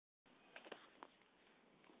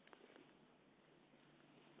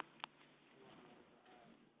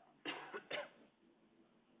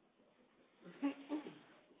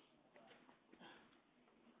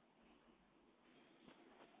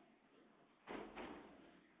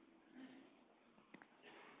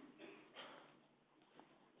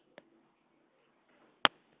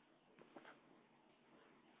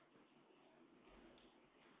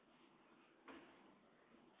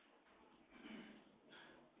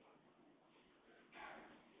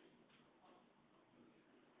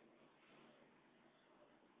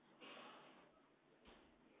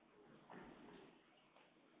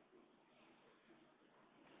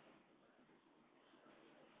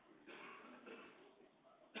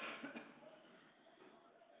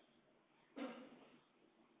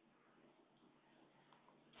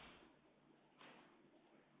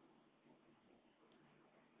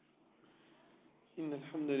إن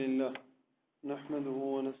الحمد لله نحمده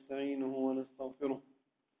ونستعينه ونستغفره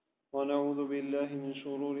ونعوذ بالله من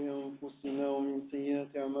شرور أنفسنا ومن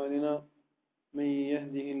سيئات أعمالنا من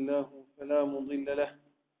يهده الله فلا مضل له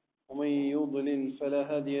ومن يضلل فلا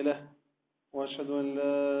هادي له وأشهد أن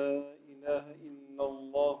لا إله إلا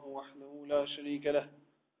الله وحده لا شريك له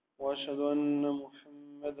وأشهد أن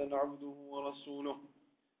محمدا عبده ورسوله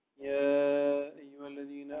يا أيها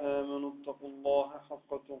الذين آمنوا اتقوا الله حق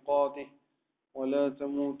تقاته ولا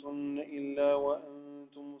تموتن إلا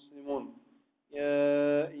وأنتم مسلمون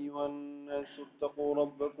يا أيها الناس اتقوا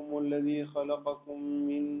ربكم الذي خلقكم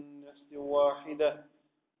من نفس واحدة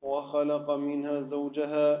وخلق منها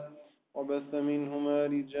زوجها وبث منهما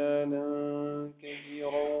رجالا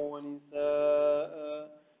كثيرا ونساء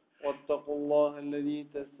واتقوا الله الذي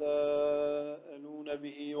تساءلون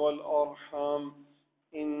به والأرحام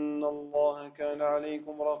إن الله كان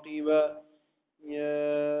عليكم رقيبا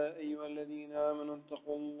يا أيها الذين آمنوا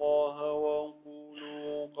اتقوا الله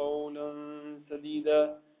وقولوا قولا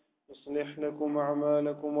سديدا يصلح لكم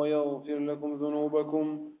أعمالكم ويغفر لكم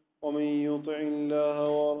ذنوبكم ومن يطع الله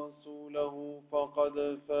ورسوله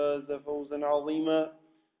فقد فاز فوزا عظيما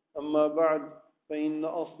أما بعد فإن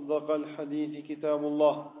أصدق الحديث كتاب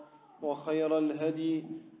الله وخير الهدي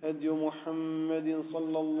هدي محمد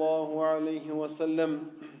صلى الله عليه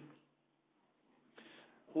وسلم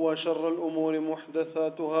وشر الأمور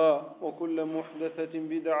محدثاتها وكل محدثة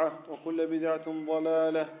بدعة وكل بدعة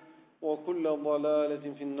ضلالة وكل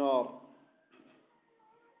ضلالة في النار.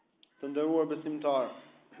 تندروا بسمتار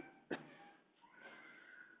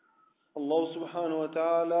Allah subhanahu wa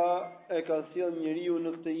ta'ala e ka sjell njeriu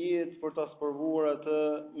në këtë jetë për ta sprovuar atë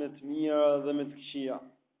me të mira dhe me të këqija.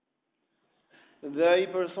 Dhe ai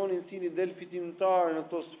personi i cili del fitimtar në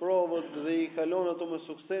këto sprovët dhe i kalon ato me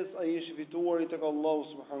sukses, ai është fituari tek Allahu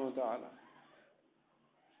subhanahu wa ta'ala.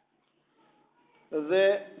 Dhe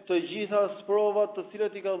të gjitha sprovat të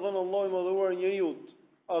cilat i ka dhënë Allahu i madhuar njeriu,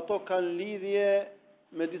 ato kanë lidhje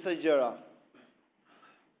me disa gjëra.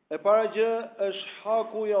 E para gjë është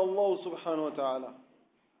haku i Allahu subhanahu wa ta'ala.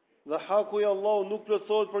 Dhe haku i Allahu nuk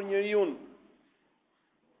plotësohet për njeriu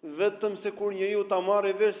vetëm se kur njeriu ta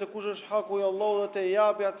marrë vesh se kush është haku i Allahut dhe të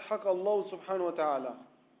japi atë hak Allahu subhanahu wa ta'ala.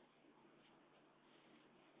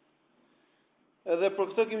 Edhe për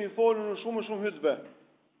këtë kemi folur në shumë hutbe.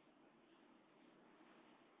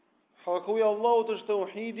 Haku i Allahut është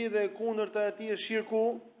tauhidi dhe e kundërta e tij është shirku.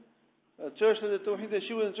 Çështja e tauhidit dhe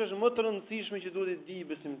shirkut është çështja më të rëndësishme që duhet të di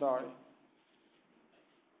besimtari.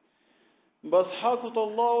 Mbas hakut të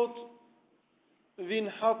Allahut vin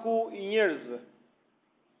haku i njerëzve.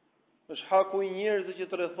 Është haku i njerëzve që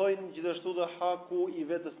të rrethojnë, gjithashtu dhe haku i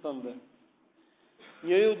vetes tënde.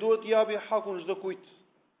 Njeriu duhet t'i japë hakun çdo kujt.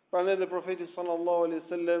 Prandaj dhe profeti sallallahu alaihi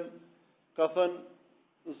wasallam ka thënë,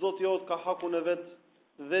 Zoti jot ka hakun e vet,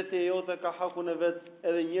 vetë jote ka hakun e vet,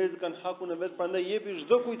 edhe njerëzit kanë hakun e vet, prandaj jepi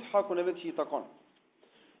çdo kujt hakun e vet që i takon.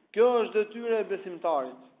 Kjo është detyra e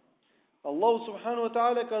besimtarit. Allahu subhanahu wa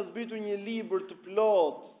taala ka zbritur një libër të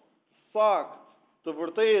plotë, sakt, të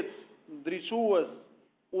vërtetë, ndriçues,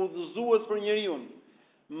 udhëzues për njeriu,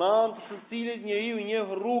 me anë të cilit njeriu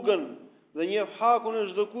njeh rrugën dhe njeh hakun e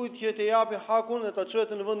çdo kujt që të japi hakun dhe ta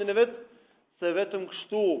çojë në vendin e vet, se vetëm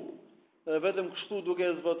kështu duke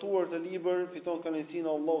e zbatuar të libër fiton kënaqësinë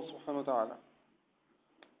e Allahut subhanahu wa taala.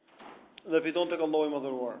 Dhe fiton tek Allahu i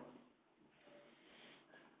madhëruar.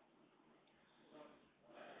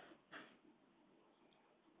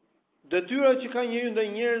 Detyrat që ka njeriu ndaj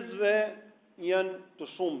njerëzve janë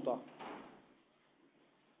të shumta.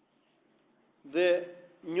 Dhe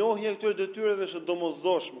njohja e këtyre detyrave është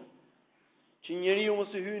domosdoshme, që njeriu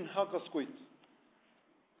mos i hyjë në hak askujt.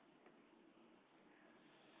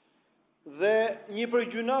 Dhe një prej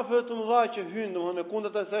gjunafeve të mëdha që hyn domthonë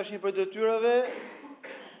kundërta se është një prej detyrave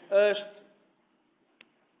është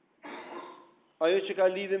ajo që ka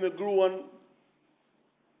lidhje me gruan,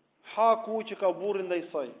 haku që ka burri ndaj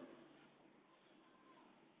saj.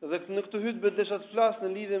 Dhe në këtë hutbë desha të flas në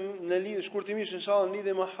lidhje shkurtimisht inshallah në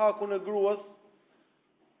lidhje me hakun e gruas,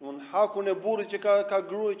 domthonë hakun e burrit që ka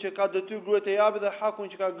gruaja që ka detyrë gruaja të japë dhe hakun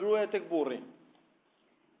që ka gruaja tek burri.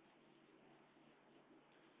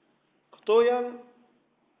 Këto janë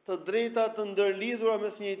të drejta të ndërlidhura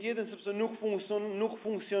mes njëri tjetrit sepse nuk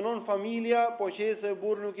funksionon familja po qëse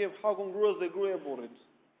burri nuk jep hakun gruas dhe gruaja burrit.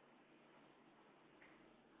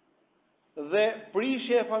 Dhe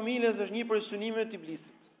prishja e familjes është një prej synimeve të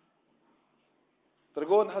iblisit.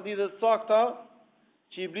 Tregohet në hadithe të sakta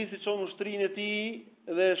që iblisi çon ushtrinë e tij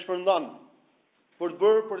dhe e shpërndan për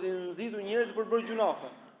të nxitur njerëz për të bërë gjunafe.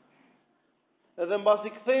 Edhe mbasi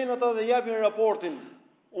kthehen ata dhe japin raportin,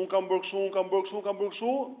 un kam bërë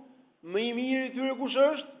kështu, Më i miri i tyre kush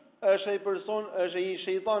është? Është ai person, është ai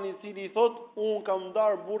shejtani i cili i thot, un kam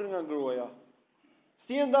ndar burrin nga gruaja.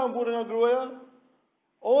 Si e ndan burrin nga gruaja?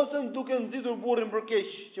 Ose duke nxitur burrin për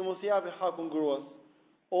keq që mos i japi hakun gruas,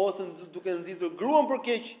 ose duke nxitur gruan për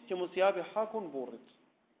keq që mos i japi hakun burrit.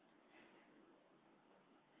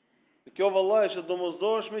 Kjo vallahi është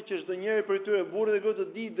domosdoshme që çdo njeri prej tyre, burri dhe gruaja,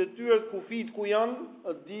 të di detyrat kufit ku janë,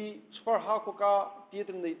 të di çfarë haku ka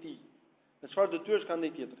tjetri ndaj tij, dhe çfarë detyrash ka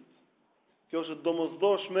ndaj tjetrit. Kjo është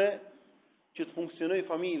domosdoshme që të funksionojë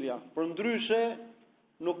familja. Përndryshe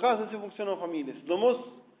nuk ka se si funksionon familja. Sidomos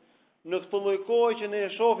në këtë lloj kohe që ne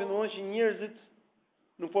e shohim domosdoshmë që njerëzit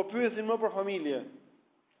nuk po pyesin më për familje.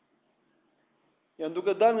 Janë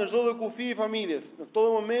duke dalë në çdo lloj kufi i familjes. Në këtë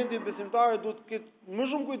moment besimtari duhet të ketë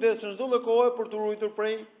më shumë kujdes në çdo lloj kohe për të ruajtur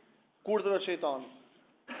prej kurtheve të shejtanit.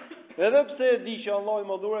 Edhe pse e di që Allahu i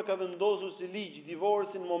Madhuar ka vendosur si ligj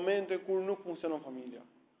divorcin në momente kur nuk funksionon familja.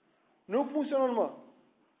 Nuk funksionon më.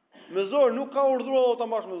 Me zor nuk ka urdhëruar Allahu ta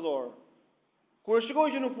mbash me zor. Kur e shikoj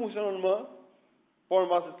që nuk funksionon më, por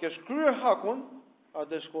mbasi të kesh kryer hakun,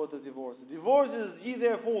 atë shkohet te divorci. Divorci është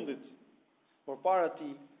zgjidhja e fundit. Por para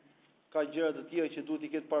ti ka gjëra të tjera që duhet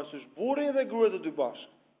i ketë parasysh burri dhe gruaja të dy bashkë.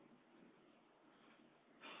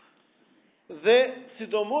 Dhe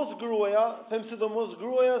sidomos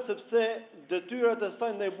gruaja sepse detyrat e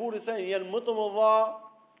saj ndaj burrit saj janë më të mëdha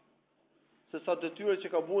se sa detyrat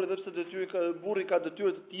që ka burri, dhe pse burri ka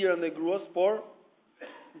detyra të tjera ndaj gruas, por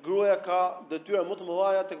gruaja ka detyra më të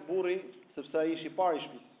mëdha tek burri, sepse ai është i pari i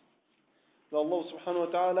shtëpisë. Dhe Allahu subhanahu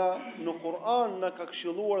wa taala në Kur'an na ka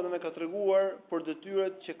këshilluar dhe na ka treguar për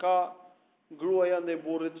detyrat që ka gruaja ndaj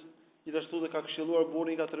burrit, gjithashtu dhe ka këshilluar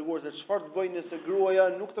burrin, ka treguar se çfarë të bëjë nëse gruaja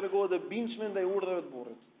nuk tregohet e bindshme ndaj urdhrave të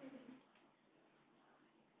burrit.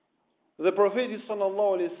 Dhe profeti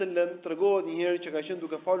sallallahu alaihi wasallam tregohet një herë që ka qenë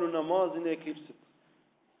duke falur namazin e eklipsit.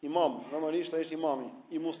 Imam, normalisht ai është imami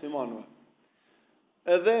i muslimanëve.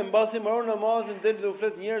 Edhe mbasi mbaron namazin del dhe u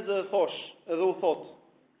flet njerëzve dhe u thot,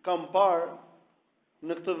 kam parë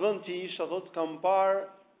në këtë vend që isha, thot, kam parë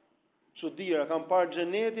çuditëra, kam parë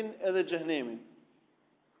xhenetin edhe xhehenemin.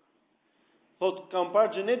 Thot, kam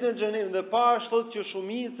parë xhenetin dhe xhehenemin dhe pash thot që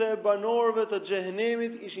shumica e banorëve të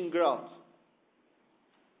xhehenemit ishin gratë.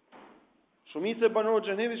 Shumica e banorëve të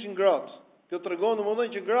xhehenemit ishin gratë. Kjo tregon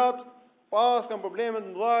domosdoshmë që gratë pas kanë probleme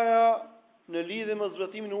të mëdha në lidhje me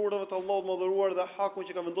zbatimin e urdhave të Allahut më dhëruar dhe hakun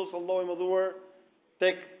që ka vendosur Allahu më dhëruar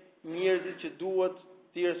tek njerëzit që duhet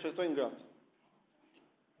të respektojnë gratë.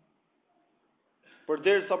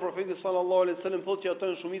 Përderisa profeti sallallahu alaihi wasallam thotë që ata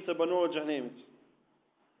janë shumica e banorëve të xhehenemit.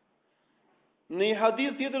 Në një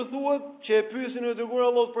hadith tjetër thuhet që e pyesin e dërguar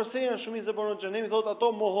Allahut pse janë shumica e banorëve të xhehenemit, thotë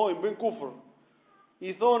ato mohojnë, bëjnë kufër.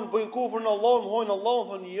 I thonë bëjnë kufër në Allah, mohojnë Allah,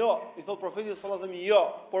 thonë jo. I thotë profeti sallallahu alaihi wasallam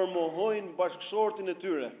jo, por mohojnë bashkëshortin e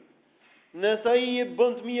tyre. Nëse ai i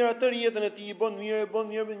bën të mirë atë jetën e tij, i bën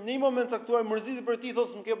mirë, në një moment caktuar mërzitet për ti,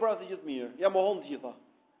 thotë nuk ke bërë asgjë gjithë mirë. Ja mohon të gjitha.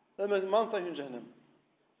 Dhe me manta hyn në xhenem.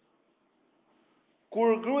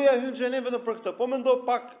 Kur gruaja hyn në xhenem vetëm për këtë, po mendo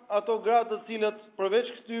pak ato gratë të cilat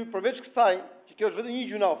përveç kësaj, që kjo është vetëm një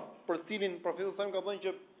gjunaf, për të cilin profeti sallallahu alaihi wasallam ka thënë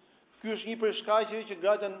që ky është një prej shkaqeve që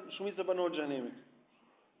gratë janë shumica e banorëve të xhenemit.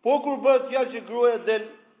 Po kur bëhet fjalë që gruaja del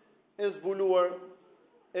e zbuluar,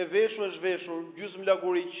 e veshur, e zhveshur, gjysmë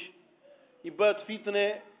laguriq, i bëhet fitnë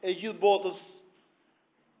e gjithë botës,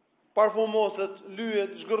 parfumoset,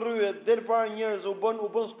 lyhet, zhgërryhet, del para njerëzve, u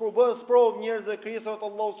bën sprov njerëzve krijesave të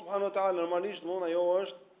Allahut subhanahu wa taala. Normalisht domthonë ajo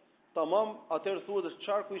është tamam, atëherë thuhet është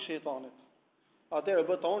çarku i shejtanit. Atëherë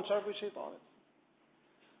bëhet tamam çarku i shejtanit.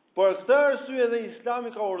 Por këtë arsye edhe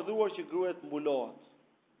Islami ka urdhëruar që gruaja të mbulohet.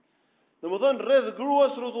 Domethënë rreth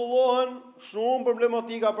gruas rrotullohen shumë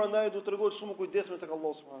problematika, prandaj duhet të tregohet shumë kujdesshëm tek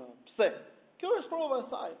Allahu subhanahu wa taala. Pse? Kjo është prova e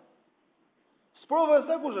saj. Sprova e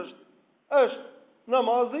saj kush është? Është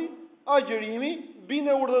namazi, agjërimi,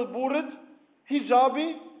 bindja e urdhave të burrit, hijabi,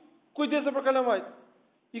 kujdesi për kalamajt.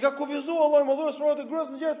 I ka kufizuar Allahu më dhuroi sprovat e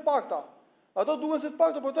gruas në gjëra të pakta. Ato duken se të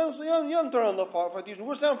pakta, por janë të rënda faktikisht,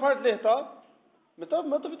 nuk është se janë fare të lehta, me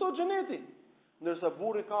të fitohet xheneti. Ndërsa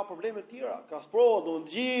burri ka probleme të tjera, ka sprova, do të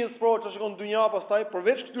gjithë sprovat që shikon në dynja pastaj,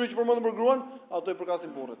 përveç këtyre që përmendëm për gruan, ato i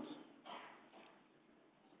përkasin burrit.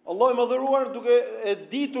 Allahu i madhëruar duke e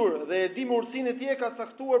ditur dhe e di me urtësinë e tij ka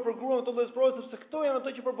caktuar për gruan këto lloj sprova sepse këto janë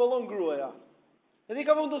ato që përballon gruaja. Edhe i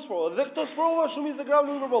ka vënë këto sprova, dhe këto sprova shumica e grave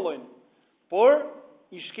nuk i përballojnë. Por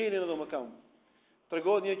i shkelin edhe më kam.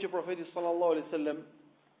 Tregohet një që profeti sallallahu alaihi wasallam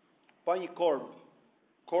pa një korb.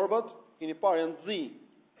 Korbat keni parë janë të zi.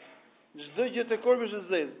 Çdo gjë te korbi është e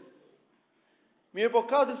zezë. Mirë, po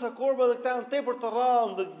ka disa korba dhe këta janë tepër të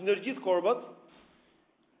rrallë ndër gjithë korbat.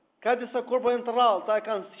 Ka disa korba janë të rrallë, ta e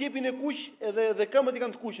kanë sjepin e kuq edhe këmbët i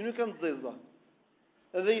kanë të kuq, nuk kanë të zeza.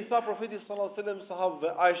 Edhe i tha profeti sallallahu alajhi wasallam sahabëve,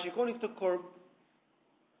 a e shikoni këtë korb?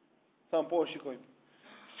 Thanë po, e shikojmë.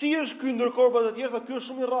 Si është ky ndër korbat e tjerë? Ky është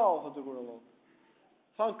shumë i rrallë, thotë kur Allah.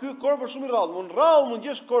 Thanë ky korb është shumë i rrallë, mund rrallë mund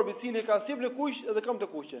gjesh korb i cili ka sjepin e kuq edhe këmbët e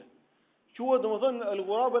kuqe. Quhet domethënë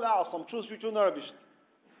al-ghurab al-a'sam, kështu si quhet në arabisht.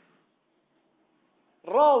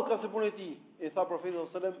 Rrallë ka se punë e tij, i tha profeti sallallahu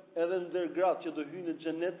alajhi wasallam, edhe ndër gratë që do hyjnë në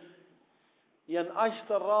xhenet janë aq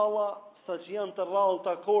të rralla saqë janë të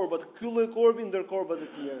rrallta korbat, ky lloj korbi ndër korbat e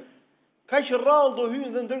tjerë. Kaq rrallë do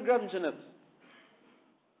hyjnë dhe ndër gratë në xhenet.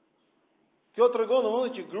 Kjo tregon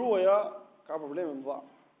domosdoshmë që gruaja ka probleme më dha.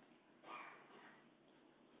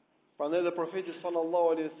 Prandaj dhe profeti sallallahu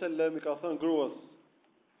alaihi wasallam i ka thënë gruas: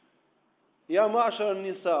 Ja mashar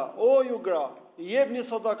nisa, o ju gra, jepni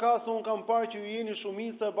sadaka se un kam parë që ju jeni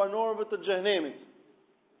shumica e banorëve të xhenemit.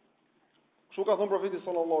 Kështu ka thënë profeti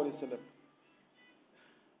sallallahu alaihi wasallam.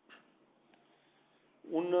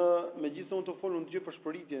 Megjithëse unë të fol unë dëgjoj për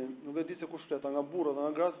shpëritje, nuk e di se kush flet, nga burrat,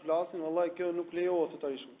 nga gratë flasin, vallahi kjo nuk lejohet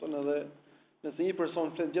totalisht. Kupton, edhe nëse një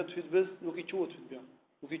person flet gjatë hutbes, nuk i quhet hutbja.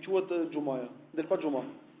 Nuk i quhet xhumaja, del pa xhuma.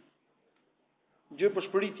 Dëgjoj për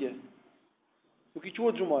shpëritje. Nuk i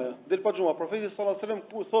quhet xhumaja, del pa xhuma. Profeti sallallahu alajhi wasallam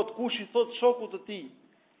thot kush i thot shokut të tij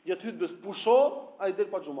gjatë hutbes pusho, ai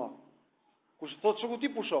del pa xhuma. Kush i thot shokut të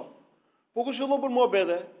tij pusho. Po kush fillon për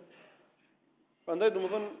muhabete? Prandaj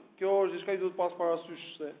domethënë kjo është diçka që duhet pas parasysh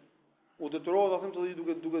se u detyrohet ta them të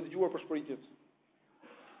duke dëgjuar për shpëritjet.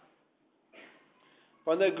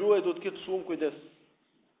 Prandaj gruaja duhet të ketë shumë kujdes.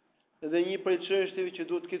 Edhe një prej çështjeve që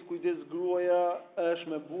duhet të ketë kujdes gruaja është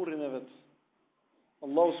me burrin e vet.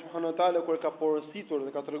 Allahu subhanahu wa taala kur ka porositur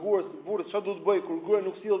dhe ka treguar se burri çfarë duhet të bëjë kur gruaja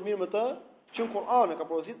nuk sillet mirë me të, që në Kur'an e ka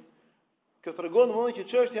porositur. Kjo tregon domosdoshmë që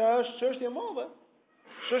çështja është çështje e madhe,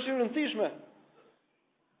 çështje e rëndësishme.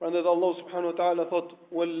 Prandaj Allahu subhanahu wa taala thot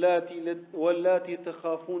wallati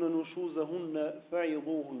takhafuna nushuzahunna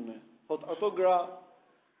fa'idhuhunna. Thot ato gra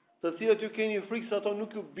të cilat ju keni frikë se ato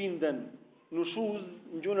nuk ju binden. Nushuz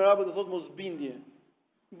në gjuhën arabe do thot mosbindje.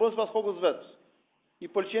 Bos pas fokus vet. I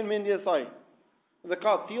pëlqen mendja e saj. Dhe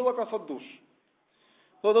ka tilla ka sa dush.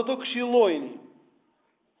 Thot ato këshillojini.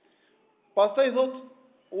 Pastaj thot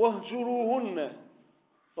wahjuruhunna.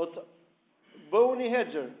 Thot bëuni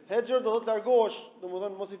hexher. Hexher do të largohesh,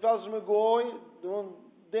 domethënë mos i flasësh me gojë,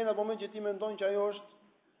 domethënë deri në moment që ti mendon që ajo është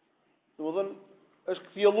domethënë është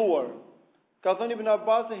kthjelluar. Ka thënë Ibn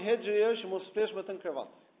Abbas se hexhri është mos flesh me të në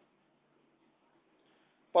krevat.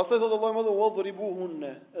 Pastaj thotë Allahu më dhe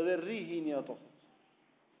wadribuhunna, edhe rrihini ato.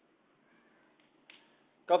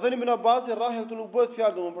 Ka thënë Ibn Abbas se rrahja këtu nuk bëhet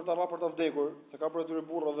fjalë domethënë për ta rrahur për ta vdekur, se ka për atyre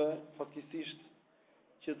burrave fatkisisht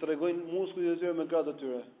që tregojnë muskujt e tyre me gratë të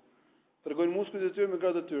tyre. Tregojnë muskujt e tyre me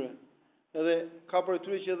gratë të tyre. Edhe ka për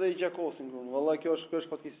atyre që edhe i gjakosin gruan. Vallahi kjo është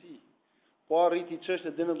fatkisi. Po arriti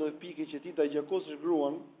çështën deri në lloj pike që ti ta gjakosësh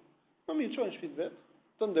gruan, më mirë çojnë në shtëpi vet,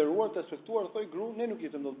 të nderuar, të respektuar, thoj gruan, ne nuk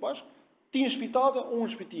jetojmë dot bashkë, ti në shpitate, unë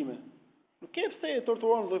në shpitime. Nuk ke pse e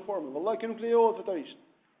torturon në lloj forme. Vallahi kjo nuk lejohet fetarisht.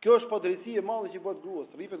 Kjo është padrejti e madhe që bëhet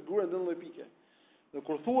gruas, rrifet gruan në lloj pike. Dhe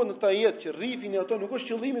kur thuhet në këtë jetë që rrifini ato nuk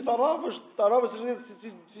është qëllimi ta rrafësh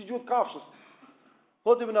si gjuhë kafshës.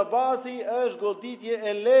 Thotë Ibn Abbasi është goditje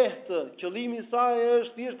e lehtë, qëllimi i saj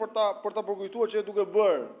është thjesht për ta përkujtuar çfarë duhet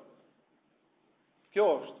bërë. Kjo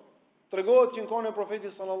është. Tregohet që në kohën e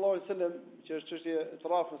profetit sallallahu alajhi wasallam, që është çështje e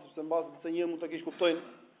trafës, sepse mbasi se një mund ta keq kuptojnë.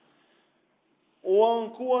 U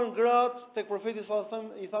ankuan gratë tek profeti sallallahu alajhi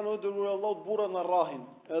wasallam, i thanë o dërguar Allahut burrat na rrahin.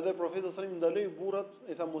 Edhe profeti sallallahu alajhi wasallam ndaloi burrat,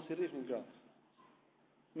 i tha mos i rrifni gratë.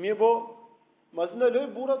 Mirë, mas ndaloi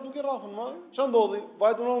burrat nuk i rrafën më. Ç'a ndodhi?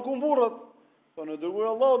 Vajtu në ankun burrat. Thonë dërguar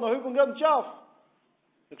Allahut na hypën gratë në qaf.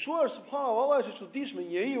 E kështu është subhanallahu, është e çuditshme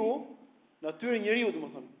njeriu, natyra e njeriu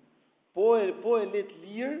domethënë. Po e let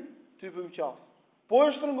lirë ty hypëm qaf. Po e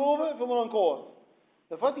shtrëngove, fillon ankohet.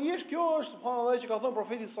 Dhe fati është kjo është subhanallahu që ka thënë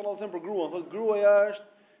profeti sallallahu alajhi wasallam për gruan, thotë gruaja është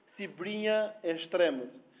si brinja e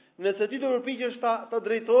shtrembët. Nëse ti do përpiqesh ta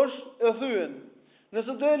drejtosh, e thyen.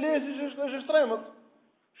 Nëse do e lesish është e shtrembët.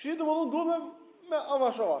 Shi domodin duhet me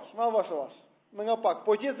avash. Me nga pak.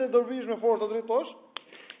 Po qëse do vish me forcë të drejtosh,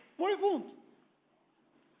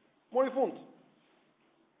 mori fund.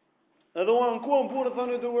 Edhe u ankuan burrë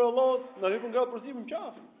thonë dërguar Allahut, na hypën gratë për sipër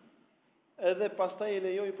qaf. Edhe pastaj e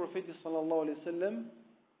lejoi profeti sallallahu alaihi wasallam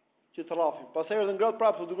që të rrafin. Pastaj erdhën gratë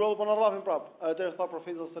prapë, dërguar po na rrafin prapë. Atëherë tha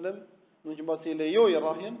profeti sallallahu alaihi wasallam, në që mbasi e lejoi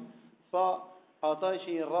rrahjen, tha ata që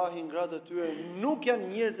i rrahin gratë të tyre nuk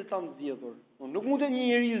janë njerëz të tanë zgjedhur. Nuk mund të jetë një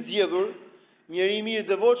njeri i zgjedhur, njeri i mirë i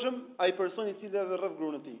devotshëm, ai person i cili edhe rref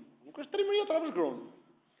gruan e tij. Nuk është trimëri të rrafësh gruan.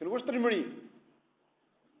 Kjo nuk është trimëri.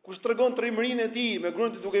 Kush tregon trimërinë e tij me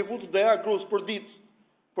gruan duke i futur daja gruas për ditë,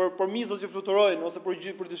 për mizat që fluturojnë ose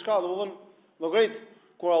për diçka, domethënë, llogarit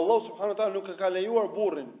kur Allah subhanahu wa taala nuk e ka lejuar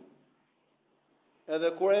burrin.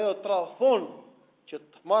 Edhe kur ajo trafon që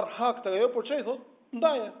të marr hak tek ajo, por çai thot,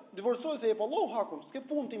 ndaje, divorcoj se jep Allahu hakun, s'ke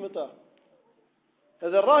punë ti me të.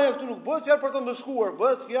 Edhe rrahja këtu nuk bëhet fjalë për të ndëshkuar,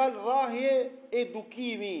 bëhet fjalë rrahje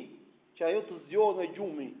edukimi, që ajo të zgjohet nga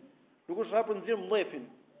gjumi. Nuk është rrahje për të nxjerrë mllëfin.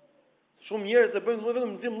 Shumë njerëz e bëjnë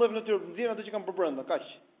vetëm nxjerr mllëfin e tyre, nxjerrin ato që kanë për brenda, kaq.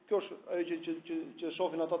 Kjo është ajo që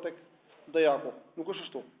shohin ata tek dajaku. Nuk është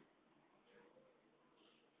ashtu.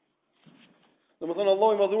 Domethënë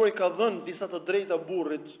Allahu i madhuar i ka dhënë disa të drejta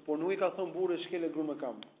burrit, por nuk i ka thënë burrit shkelë gruan me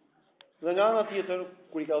kam. Dhe nga ana tjetër,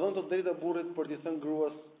 kur i ka dhënë të drejta burrit për t'i thënë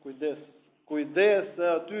gruas, kujdes se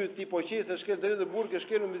aty ti po qese shkel drejtë burrit, ke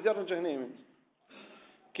shkelur mbi zjarrin e xhenemit.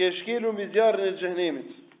 Ke shkelur mbi zjarrin e xhenemit.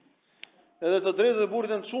 Edhe të drejtat e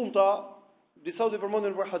burrit janë të shumta, disa u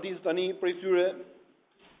përmendën për hadith tani, prej tyre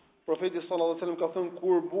profeti sallallahu alajhi wasallam ka thënë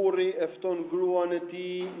kur burri e fton gruan e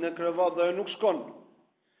tij në krevat dhe ajo nuk shkon,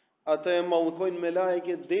 ata e mallkojnë me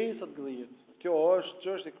lajke derisa të gdhijet. Kjo është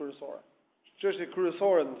çështje kryesore. Çështje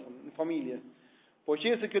kryesore në familje. Po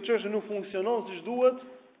qëse kjo çështje nuk funksionon siç duhet,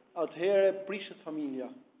 atëherë prishet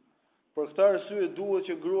familja. Për këtë arsye duhet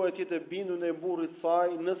që gruaja të jetë e bindur ndaj burrit të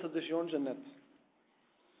saj nëse dëshiron xhenet.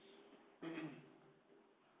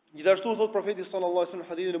 Gjithashtu thot profeti sallallahu alajhi wasallam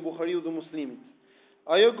në hadithin e Buhariut dhe Muslimit,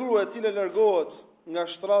 ajo grua e cila largohet nga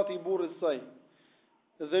shtrati i burrit të saj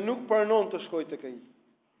dhe nuk pranon të shkojë tek ai,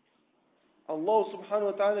 Allahu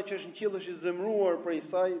subhanahu wa taala që është në qiell është i zemëruar prej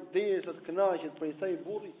saj derisa të kënaqet prej saj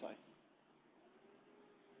burri i saj.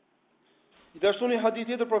 Gjithashtu në hadith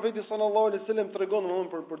tjetër profeti sallallahu alaihi wasallam tregon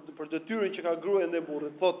për detyrën që ka gruaja ndaj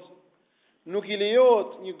burrit. Thotë, nuk i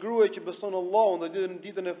lejohet një gruaje që beson Allahun dhe në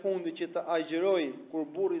ditën e fundit që të agjerojë kur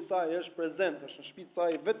burri i saj është prezent, është në shtëpinë e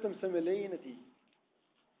saj vetëm se me lejen e tij.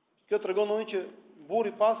 Kjo tregon domosdoshmë që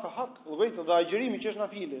burri pas ka hak, vetëm dhe agjerimi që është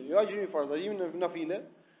nafile, jo agjerimi farz, agjerimi nafile.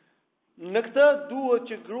 Në këtë duhet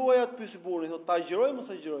që gruaja të pyesë burrin, thotë ta agjeroj mos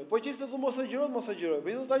agjeroj. Po qëse thotë mos agjeroj, mos agjeroj. Po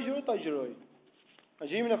thotë ta agjeroj.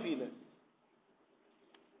 Agjerimi nafile.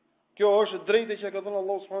 Kjo është drejtë që ka dhënë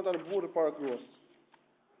Allahu subhanahu wa taala burrit para gruas.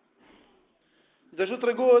 Dhe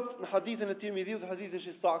tregohet në hadithin e Tirmidhiut, hadithi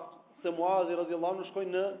është i saktë, se Muadhi radhiyallahu anhu shkoi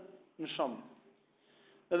në Sham.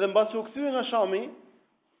 Edhe mbasi u kthye nga Shami,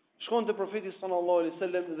 shkon te profeti sallallahu alaihi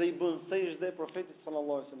wasallam dhe i bën sejdë profetit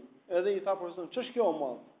sallallahu alaihi wasallam. Edhe i tha profetit, "Ç'është kjo o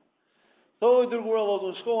Muadh?" Thoi dërguar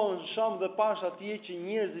Allahu, shkova në Sham dhe pash atje që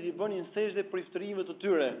njerëzit i bënin sejdë për iftërimet të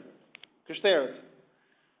tyre, krishterët.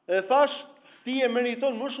 E thash, ti e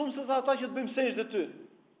meriton më shumë se ata që të bëjmë sejdë ty.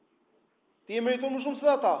 Ti e meriton më shumë se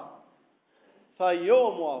ata. Tha, jo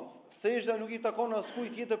Muadh, sejdë nuk i takon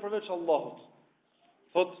askujt tjetër përveç Allahut.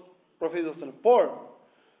 Thot profeti sallallahu alaihi wasallam, por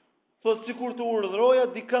thot sikur të urdhëroja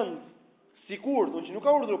dikënd, sikur, do të thotë nuk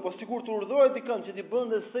ka urdhëruar, po sikur të urdhëroja dikënd që t'i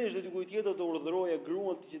bënte sejdë dikujt tjetër, të urdhëroja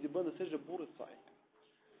gruan që t'i bënte sejdë burrit të saj.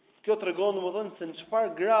 Kjo tregon domethënë se në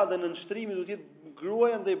çfarë grade në nshtrimi do të jetë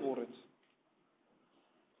gruaja ndaj burrit.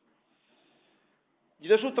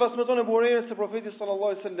 Gjithashtu transmeton e Buhariu se profeti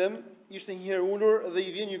sallallahu alajhi wasallam ishte një herë ulur dhe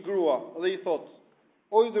i vjen një grua dhe i thot: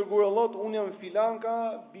 "O i dërguar Allahut, unë jam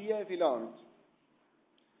filanka, bija e filanit."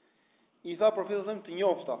 I tha profeti sallallahu alajhi wasallam, "Të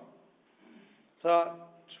njofta." Tha,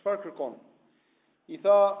 "Çfarë kërkon?" I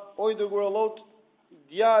tha, "O i dërguar Allahut,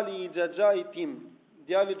 djali i xhaxhait tim,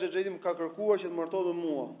 djali i xhaxhait tim ka kërkuar që të martohet me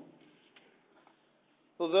mua."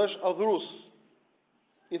 Thotë është adhurus.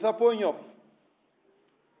 I tha, "Po e njoh."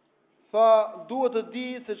 Tha, "Duhet të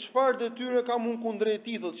di se çfarë detyre kam unë kundrejt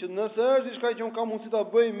tij, thotë që nëse është diçka që unë kam mundësi ta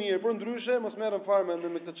bëj mirë, për ndryshe mos merrem fare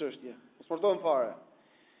me këtë çështje. Mos martohem fare."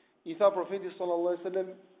 I tha profeti sallallahu alajhi wasallam,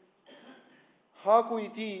 "Haku i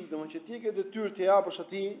tij, domethënë që ti ke detyrë të japësh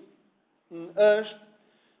atij, është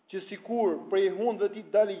që sikur prej hundëve ti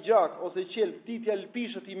dali gjak ose qelp, ti t'ia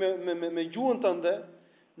lpish atij me gjuhën tënde,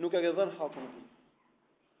 nuk e ke dhënë hakun atij.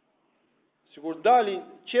 Sikur dali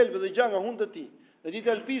qelp dhe gjak nga hundët e tij, dhe ti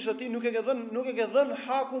t'ia lpish atij, nuk e ke dhënë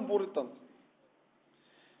hakun burrit tënd."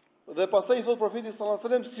 Dhe pastaj i thot profeti sallallahu alajhi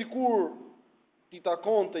wasallam, sikur ti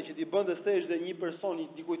takonte që ti bënte sejdë një personi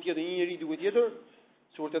dikujt tjetër, një njeri dikujt tjetër,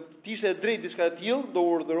 sikur të ishte e drejtë diçka e tillë, do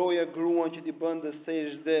urdhëroja gruan që ti bënte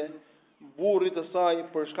sejdë burrit të saj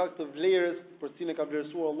për shkak të vlerës për cilën ka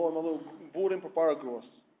vlerësuar Allahu më dhon burrin përpara gruas.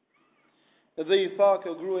 Edhe i tha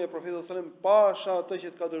kjo gruaja profetit sallallahu alajhi wasallam, "Pasha atë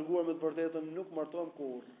që të ka dërguar me të vërtetën, nuk martohem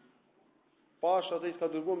kurrë. Pasha atë që ka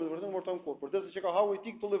dërguar me të vërtetën, nuk martohem kurrë. Përdesë që ka hahu i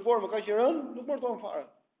tik këtë formë kaq i rënd, nuk martohem fare.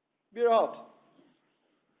 Bie rahat."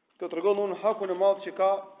 Kjo tregon unë hakun e madh që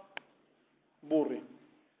ka burri.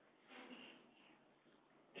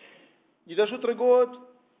 Gjithashtu tregohet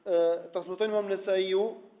transmeton Imam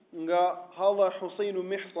Nesaiu nga Halla Husainu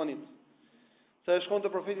Mihsanit. Se shkon te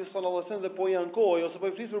profeti sallallahu alajhi wasallam dhe po i ankoi ose po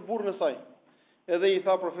i flis për burrin e saj. Edhe i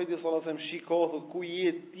tha profeti sallallahu alajhi wasallam, "Shiko, thot, ku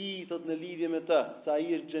je ti thot në lidhje me të, se ai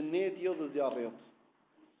është xheneti jo dhe zjarri jot."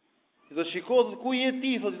 I thot, "Shiko, thot, ku je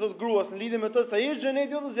ti thot, i thot gruas në lidhje me të, se ai është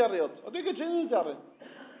xheneti jo dhe zjarri jot." Aty ke xheneti dhe zjarri.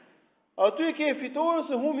 Aty ke fitore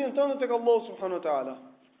se humbjen tënde tek Allahu subhanahu wa taala.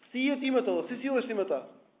 Si je ti me të, si sillesh ti me të?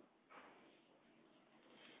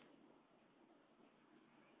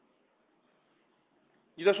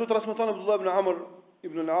 Gjithashtu transmeton Abdullah ibn Amr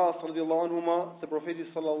ibn al-As radhiyallahu anhuma se profeti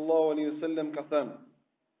sallallahu alaihi wasallam ka thënë: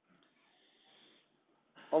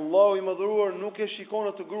 Allahu i madhëruar nuk e shikon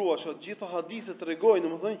atë grua, që të gjitha hadithet tregojnë,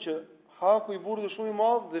 domethënë që haku i burrit është shumë i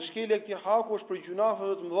madh dhe shkelja e këtij haku është për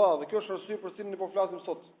gjunafeve të mëdha, dhe kjo është arsye për cilën ne po flasim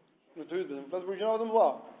sot. Në të hutën, flas për gjunafet e mëdha.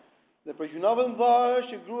 Dhe për gjunafet e mëdha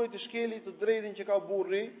është që gruaja të shkeli të drejtën që ka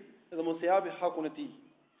burri dhe mos i japi hakun e tij.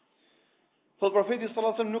 Thot profeti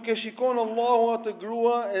sallallahu alajhi wasallam, nuk e shikon Allahu atë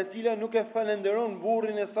grua e cila nuk e falenderon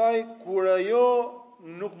burrin e saj kur ajo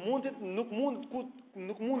nuk mundet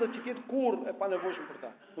që ketë kurrë e pa nevojshëm për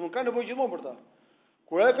ta. Domthonë ka nevojë gjithmonë për ta.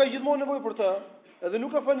 Kur ajo ka gjithmonë nevojë për ta, edhe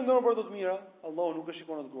nuk ka falenderon për ato të mira, Allahu nuk e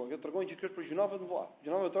shikon atë grua. Kjo tregon që kjo është për gjunafe të mëdha,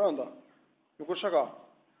 gjunafe të rënda. Nuk është shaka.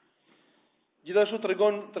 Gjithashtu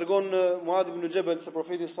tregon Muad ibn Jabal se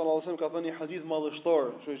profeti sallallahu alajhi wasallam ka thënë një hadith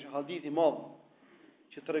madhështor, është hadith i madh,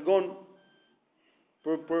 që tregon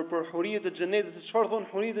për hurijet e xhenetit, se çfarë thon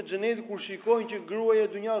hurijet e xhenetit kur shikojnë që gruaja e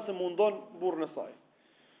dunjas e mundon burrin e saj.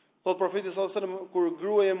 Thot profeti sallallahu alajhi wasallam, kur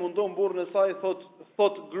gruaja e mundon burrin e saj,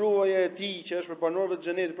 thot gruaja e tij që është për banorëve të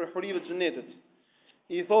xhenetit, për hurive të xhenetit,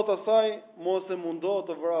 i thot asaj, mos e mundo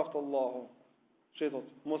të vrasë Allahu. Çe thot,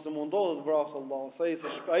 mos e mundo të vrasë Allahu, sa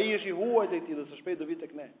ai është i huajt e tij dhe së shpejt do vi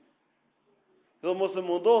tek ne. Dhe mos e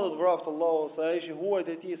mundo të vrasë Allahu, sa ai është i huajt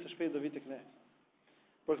e tij së shpejt do vi tek ne.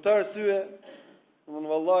 Për këtë arsye,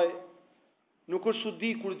 vallai, nuk është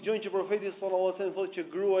çudi kur dëgjojnë që profeti sallallahu alajhi wasallam thotë që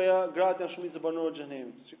gratë janë shumicë e banorëve të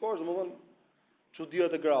xhenemit. Shikosh, domethënë çudia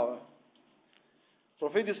të grave.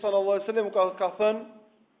 Profeti sallallahu alajhi wasallam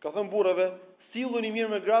ka thënë burrave, silluni mirë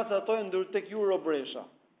me gratë, ato janë ndër tek ju robresha.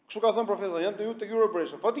 Kështu ka thënë profeti, janë tek ju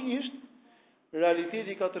robresha. Fatikisht,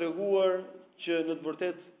 realiteti ka treguar që në të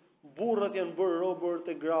vërtetë burrat janë bërë robër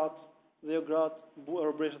tek gratë dhe jo gratë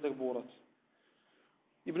robresha tek burrat.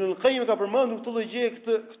 Ibn al-Qayyim ka përmendur këtë lloj gjë,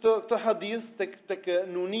 këtë hadith tek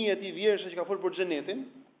nunia e tij vjershe që ka folur për xhenetin,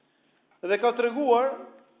 dhe ka treguar,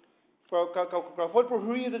 ka folur për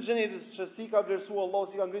hyrinë e xhenetit, se si ka vlerësuar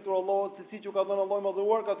Allahu, si ka ngritur Allahu, se si që ka dhënë Allahu i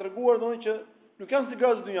madhuar, ka treguar domthonjë që nuk janë si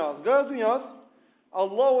gratë e dunjas. Gratë e dunjas,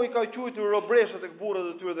 Allahu i ka quajtur robresha tek burrat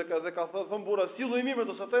e tyre dhe ka thënë burra, silluni mirë me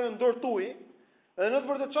to, sa të në dorë tuaj. Edhe në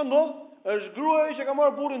të vërtetë ç'a ndodh, është gruaja që ka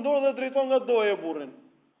marrë burrin në dorë dhe drejton nga doja e burrin.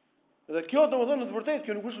 Dhe kjo domethënë në të vërtetë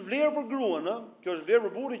kjo nuk është vlerë për gruan, ëh? Kjo është vlerë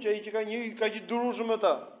për burrin që ai që ka që durueshëm me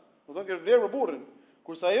ta. Domethënë kjo është vlerë për burrin.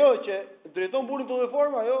 Kurse ajo që drejton burrin në këtë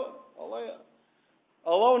formë, ajo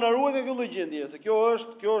Allahu na ruaj nga kjo lloj gjendje, se kjo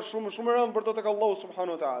është shumë e rëndë për të tek Allahu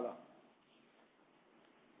subhanahu wa taala.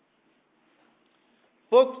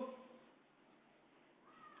 Thot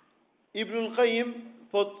Ibn al-Qayyim,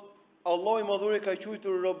 thot Allahu i madhuri ka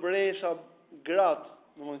quajtur robresha gratë,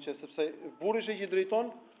 domethënë që sepse burri është që drejton.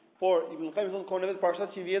 Por Ibn Qayyim thon kohën e vet para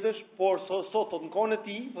 700 vjetësh, por sot thot në kohën e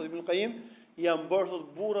tij, thot Ibn Qayyim, janë bërë thot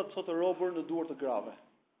burrat sot robër në duart të grave.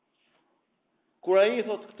 Kur ai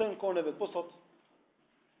thot këtë në kohën e vet, po sot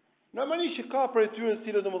normalisht që ka për tyre të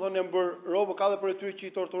cilët domethënë janë bërë robë, ka edhe për tyre që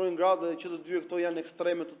i torturojnë gratë dhe që të dy këto janë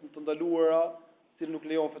ekstreme të ndaluara, që nuk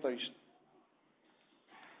lejohen fetarisht.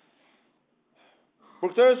 Për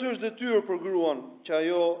këtë arsye është detyrë për gruan që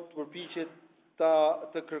ajo të përpiqet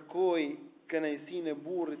të kërkojë kënaqësinë e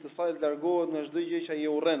burrit të saj, të largohet nga çdo gjë që ai e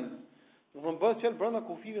urren. Domethënë bëhet fjalë brenda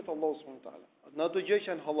kufive të Allahut subhanahu wa taala. Në ato gjë që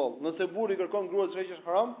janë halal. Nëse burri kërkon gruas që është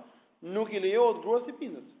haram, nuk i lejohet gruas të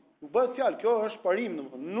pindet. Nuk bëhet fjalë, kjo është parim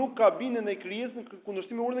domethënë. Nuk ka bindje ndaj krijesës në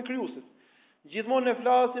kundërshtim me urdhën e krijuesit. Gjithmonë ne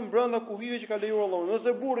flasim brenda kufive që ka lejuar Allahu.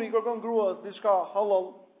 Nëse burri i kërkon gruas diçka halal,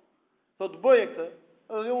 thotë bëje këtë,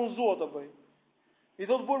 edhe unë zua ta bëj. I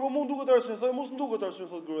thotë burri, po mund duket arsye, thotë mos duket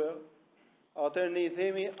arsye, thotë gruaja. Atëherë ne i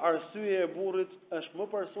themi arsyeja e burrit është më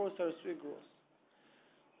parsorë se arsyeja e gruas.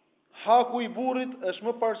 Haku i burrit është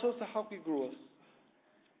më parsorë se haku i gruas.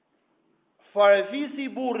 Farefisi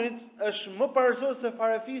i burrit është më parsorë se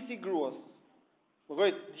farefisi i gruas.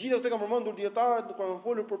 Gjithë këto kanë përmendur dietarët kur kanë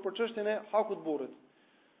folur për çështjen e hakut të burrit.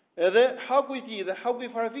 Edhe haku i tij dhe haku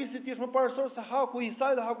i farefisit të tij është më parsorë se haku i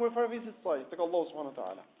saj dhe haku i farefisit të saj tek Allahu subhanahu wa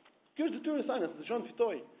taala. Kjo është detyrë e saj, nëse dëshon të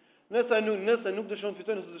fitojë. Nëse nuk dëshon të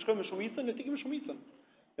fitojë, nëse dëshkojmë me shumicën, ne tikim me shumicën.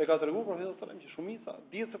 E ka treguar profeti sallallahu alajhi wasallam që shumica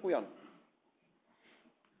dihet se ku janë.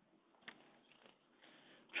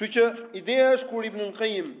 Kështu që ideja është kur Ibn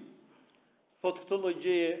Qayyim thot këtë lloj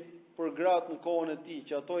gjëje për gratë në kohën e tij,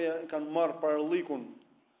 që ato kanë marrë parallikun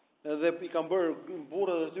edhe i kanë bërë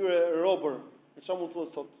burrat e tyre robër. E çfarë mund të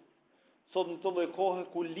thotë sot? Sot në këtë lloj kohe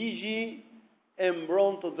ku ligji e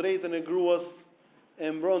mbron të drejtën e gruas, e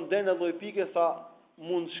mbron deri në lloj pike sa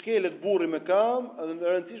mund shkelet burri me këmbë, edhe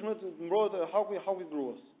e rëndësishme të mbrohet haku i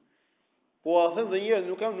gruas. Po a them edhe një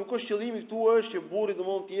herë, nuk është qëllimi këtu është që burri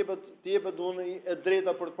domosdoshmë të jepet domosdoshmë e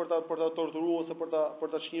drejta për ta torturuar ose për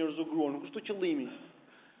ta çnjerëzuar gruan. Nuk është kjo qëllimi.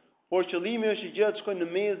 Por qëllimi është që gjërat shkojnë në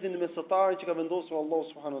mezin e mesatarit që ka vendosur Allahu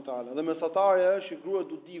subhanahu wa taala. Dhe mesatarja është që gruaja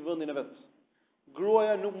duhet di vendin e vet.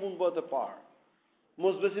 Gruaja nuk mund bëhet e parë.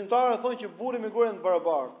 Mosbesimtarët thonë që burri me gruan janë të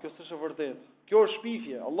barabartë. Kjo s'është e vërtetë. Kjo është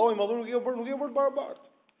shpifje. Allahu i madhur nuk e ka bërë të barabartë.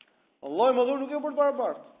 Allahu i madhur nuk e ka bërë të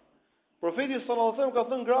barabartë. Profeti sallallahu alajhi wasallam ka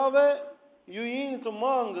thënë grave, ju jeni të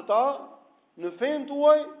mangëta në fen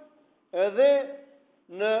tuaj edhe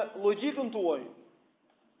në logjikën tuaj.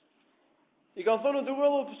 I kanë thënë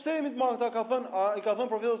dërguar pse jemi të mangëta, i ka thënë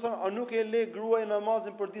profeti sallallahu alajhi wasallam, a nuk e le gruaja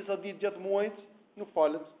namazin për disa ditë gjatë muajit, nuk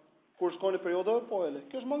falet. Kur shkon në periudhë po e le.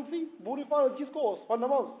 Kjo është mangësi. Burri falet gjithkohës, fal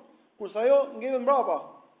namaz. Kurse ajo ngelet mbrapa.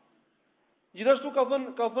 Gjithashtu ka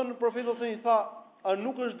thënë profeti sallallahu alajhi wasallam, i tha, a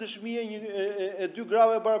nuk është dëshmia e dy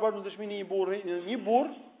grave e barabartë me dëshminë e një burri? Një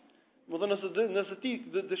burr, do të thonë nëse ti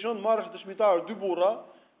dëshiron të marrësh dëshmitar dy burra,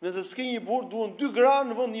 nëse s'ke një burr, duhen dy gra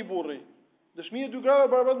në vend një burri. Dëshmia e dy grave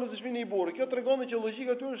e barabartë me dëshminë e një burri. Kjo tregon që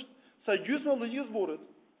logjika aty është sa gjysmë e logjikës së burrit.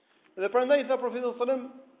 Dhe prandaj i tha profeti sallallahu alajhi wasallam,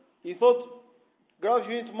 i thotë, grave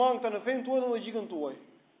që jeni të mangëta në fen tuaj dhe logjikën tuaj.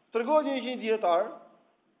 Tregohet një dietar,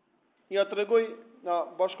 ja tregoi na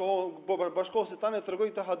bashkohësit tanë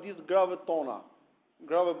tregoi këtë hadith grave tona,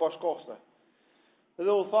 grave bashkohëse.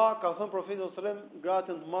 Edhe u tha, ka thënë profeti sallallahu alajhi wasallam,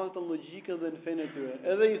 gratë të mangëta në logjikën dhe në fenë e tyre.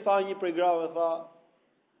 Edhe i tha një prej grave,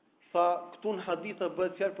 tha këtu në haditha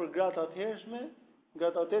bëhet fjalë për gratë atëhershme,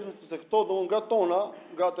 sepse këto domon gratë tona,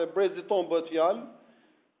 gratë e brezit ton bëhet fjalë.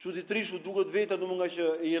 Çuditërisht u duket vetë domun nga që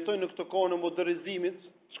jetojnë në këtë kohë në modernizimit,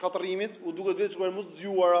 shkatërrimit, u duket vetë sikur më të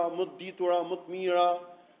zgjuara, më të ditura, më të mira,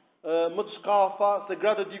 më të shkafa se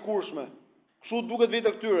gratë e dikurshme. Kështu duket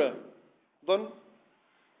vetë këtyre. Don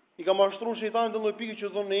i ka mashtruar shejtani në lloj pikë që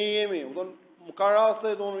thonë ne jemi, don ka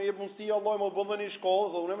raste domun jep mundësi Allahu më bën në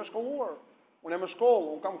shkollë, thonë unë më shkolluar. Unë jam në shkollë,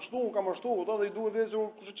 unë kam kështu, unë kam ashtu, dhe i duhet vetë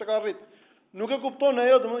kush çka ka arrit. Nuk e kupton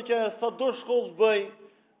ajo domethënë që sado shkollë bëj,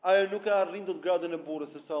 ajo nuk e arrin dot gradën e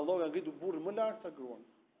burrit, sepse Allahu ja ngritur burrin më lart se gruan.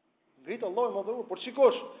 Ngrit Allahu më dhuroj, por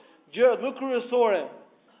shikosh, gjërat më kryesore,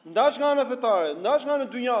 ndash nga ana fetare, ndash nga ana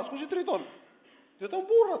dynjas, kush i drejton? Drejton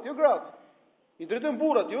burrat, jo gratë. I drejton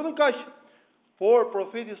burrat, jo vetëm kaq. Por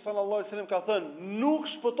profeti sallallahu alajhi wasallam ka thënë, nuk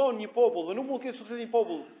shpëton një popull dhe nuk mund të ketë sukses një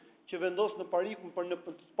popull që vendos në parikun për në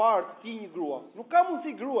parë të tij një grua. Nuk ka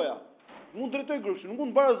mundësi gruaja. Mund drejtoj gruash, nuk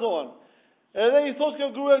mund barazohen. Edhe i thotë kjo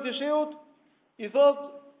gruaja të shehut, i thotë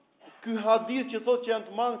ky hadith që thotë që janë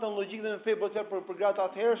të mangëta në logjikën e fe bëhet fjalë për gratë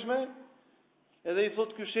atëhershme, edhe i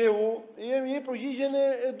thotë ky shehu, jemi një përgjigjen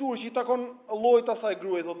e dur që i takon llojit asaj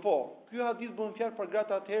gruaje, thotë po. Ky hadith bën fjalë për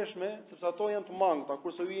gratë atëhershme, sepse ato janë të mangëta,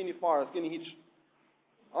 kurse ju jeni fare, s'keni hiç.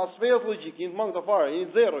 As vetë logjik, jeni të mangëta fare,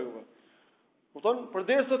 jeni zero juve. Kupton?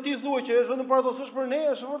 Përderisa ti thua që është vetëm para të thosh për ne,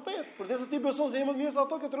 është vërtet. Përderisa ti beson se jemi më mirë se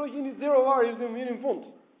ato, që tregoj që jeni zero fare, jeni në fund.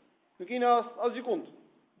 Nuk keni as gjikund.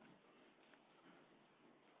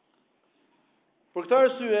 Për këtë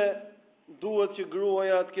arsye duhet që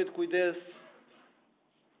gruaja të ketë kujdes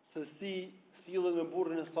se si sillet me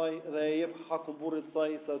burrin e saj dhe e jep hakun burrit të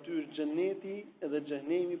saj, se aty është xheneti edhe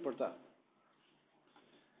xhenemi për ta.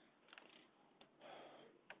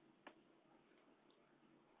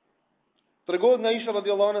 Tregohet nga Aisha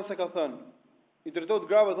radhiyallahu anha se ka thënë, i drejtohet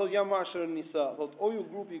grave, thotë jam mashër nisa, thotë o ju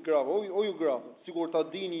grupi i grave, o ju grave, sikur ta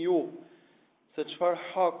dini ju se çfarë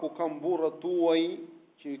haku kanë burrat tuaj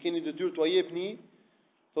që ju keni detyrë t'u jepni,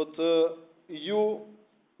 thotë ju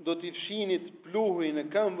do t'i fshinit pluhurin në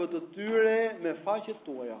këmbët të tyre me faqet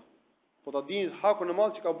tuaja. Po ta dini hakun e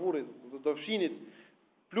madh që ka burri, do të fshinit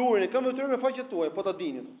pluhurin në këmbët të tyre me faqet tuaja, po ta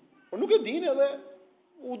dini. Po nuk e dini edhe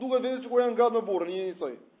u duket vetë sikur janë gratë me burrin, një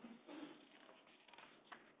njësoj.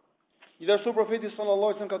 Gjithashtu profeti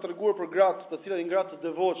sallallahu alajhi wasallam ka treguar për gratë, të cilat janë gratë të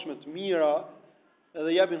devotshme, të mira,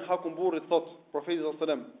 edhe japin hakun burrit, thot profeti sallallahu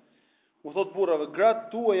alajhi wasallam. U thot burrave,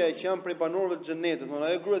 gratë tuaja që janë prej banorëve të xhenetit, domthonë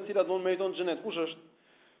ajo grua e cila do të meriton xhenet, kush është?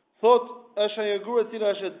 Thot, është ajo grua e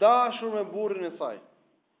cila është e dashur me burrin e saj.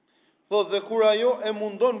 Thot, dhe kur ajo e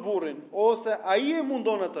mundon burrin, ose ai e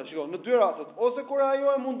mundon atë, shikoj, në dy rastet, ose kur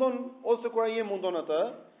ajo e mundon, ose kur ai e mundon atë,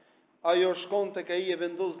 ajo shkon tek ai e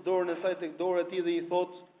vendos dorën e saj tek dora e tij dhe i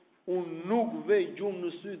thot, unë nuk vej gjumë në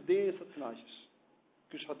sy derisa të kënaqesh.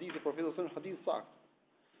 Ky është hadithi e profetit sallallahu alajhi wasallam, hadith sakt.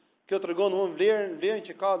 Kjo tregon vlerën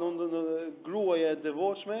që ka gruaja e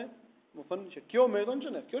devotshme, do thonë që kjo meriton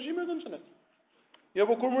xhenet. Kjo është i meriton xhenet. Jo,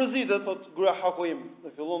 po kur mërzitet, thot gruaja haku im,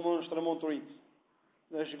 dhe fillon në shtremon turit.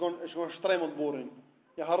 Dhe shikon shtremon burrin.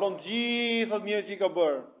 Ja harron gjithë ato mirë që i ka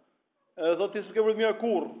bërë. Edhe thotë ti s'ke bërë mirë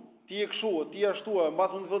kurr. Ti je kështu, ti je ashtu,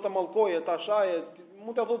 mbas mund të vëta mallkoje, ta shaje,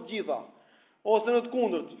 mund ta thotë gjitha. Ose në të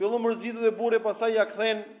kundërt, fillon mërzitet dhe burri pastaj ja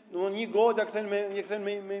kthen, domthonë një gotë ja kthen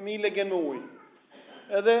me legen me ujë.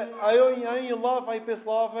 Edhe ajo një llaf, ai 5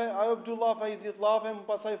 llafe, ajo 2 llafe, ai 10 llafe,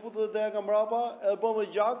 pastaj futet edhe nga mbrapa, edhe bën më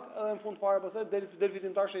gjak, edhe në fund fare pastaj del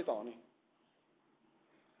fitimtar shejtani.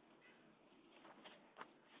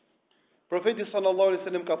 Profeti sallallahu alaihi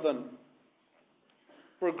wasallam ka thënë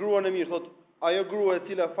për gruan e mirë, thotë, ajo grua e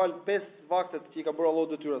cila fal 5 vaktet që i ka bërë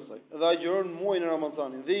Allahu detyrën e saj, dhe agjeron muajin e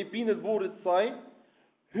Ramazanit, dhe i bindet burrit të saj,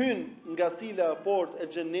 hyn nga cila portë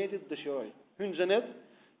e xhenetit dëshiroj. Hyn në xhenet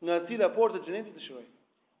nga cila portë e xhenetit dëshiroj.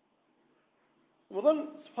 Domethënë,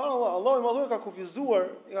 subhanallahu, Allahu i madhuar ka kufizuar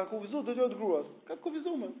detyrën e gruas. Ka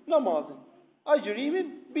kufizuar namazin, agjërimin,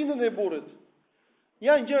 bindjen e burrit.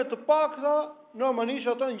 Janë gjëra të pakta, normalisht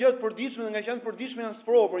ato janë gjëra të përditshme, nga që janë të përditshme janë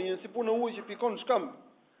sprovë, një si punë ujë që pikon në shkëmb.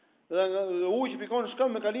 Dhe uji që pikon në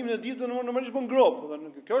shkëmb me kalimin e ditës normalisht bën grop.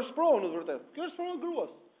 Kjo është sprovë në të vërtetë. Kjo është sprovë e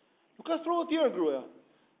gruas. Nuk ka sprovë të tjera gruaja.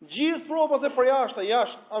 Gjithë provat e përjashta,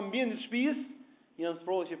 jashtë ambientit të shtëpisë, janë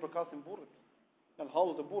provat që i përkasin burrit. Janë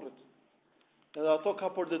hallut e burrit. Edhe ato ka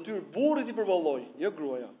për detyrë burrit i përballoj, jo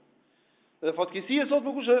gruaja. Dhe fatkeqësia sot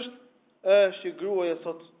me kush është që gruaja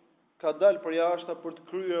sot ka dalë përjashta për të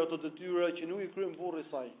kryer ato detyra që nuk i kryen burri i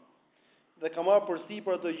saj. Dhe ka marrë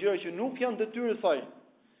përsipër ato gjëra që nuk janë detyrë e saj.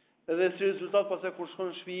 Edhe si rezultat pastaj kur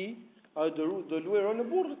shkon në shtëpi, ai do luajë rolin e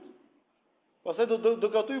burrit. Pastaj do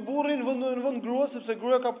gatuj burrin në vend gruas sepse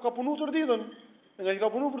gruaja ka punuar tër ditën. Nga që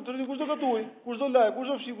ka punuar për tër ditën, kush do gatuj? Kush do laj? Kush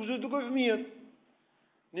do fshi? Kush do edukoj fëmijët?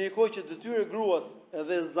 Në një kohë që detyra e gruas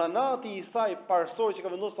edhe zanati i saj parsor që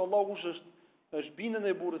ka vendosur Allahu kush është bindjen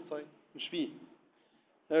e burrit të saj në shtëpi.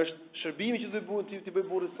 Është shërbimi që ti bëj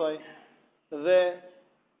burrit të saj dhe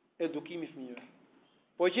edukimi i fëmijëve.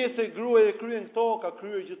 Po qëse gruaja e kryen këto, ka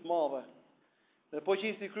kryer gjë të mëdha. Dhe po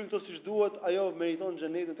qëse i kryen këto siç duhet, ajo meriton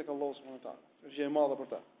xhenetin tek Allahu subhanahu wa taala. Është gjë e madhe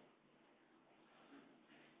për ta.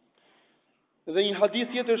 Dhe një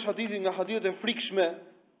hadith tjetër është hadithi nga hadithet e frikshme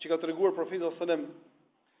që ka treguar profeti sallallahu alajhi wasallam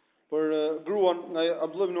për gruan nga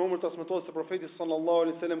Abdullah ibn Umar transmetohet se profeti sallallahu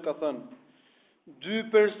alajhi wasallam ka thënë: dy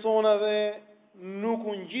personave nuk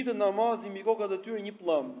u ngjitet namazi mbi kokën e tyre një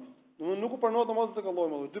pllëm. Domthonë nuk u pranohet namazi tek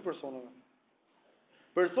Allahu më dy personave.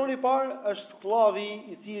 Personi i parë është sklavi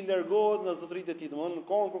i cili largohet nga zotëritë e tij. Domthonë në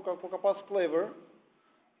kohën kur ka pas sklever,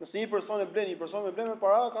 nëse një person e blen me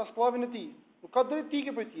para, ka sklavin e tij. Nuk ka drejtë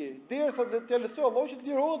tike për tij. Derisa të lëshoj Allahu që të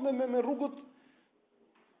lirohet me rrugët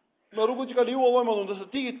që ka lejuar Allahu më thonë, se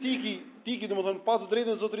tiki domethënë pas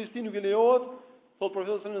drejtën e zotërisë tij nuk i lejohet, thotë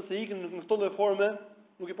profeti sallallahu alajhi wasallam se ikin në këto forme,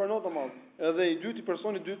 nuk i pranohet namazi. Edhe i dyti,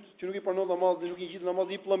 personi i dytë që nuk i pranohet namazi, nuk i ngjitet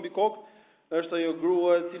namazi i pllëm mbi kokë, është ajo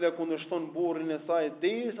grua e cila kundërshton burrin e saj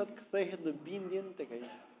derisa të kthehet në bindjen tek ai.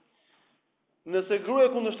 Nëse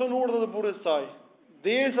gruaja kundërshton urdhat e burrit të saj,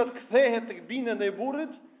 derisa të kthehet tek bindja ndaj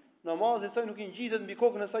burrit, namazi i saj nuk i ngjitet mbi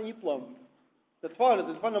kokën e saj një pllëm. Të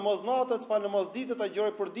falë namaz natë, të falë namaz ditë, ta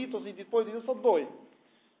gjëroj për ditë ose i ditë po ditë sa të doj.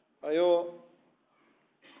 Ajo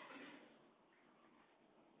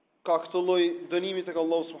ka këtë lloj dënimi tek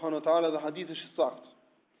Allahu subhanahu wa taala dhe hadithi është i saktë.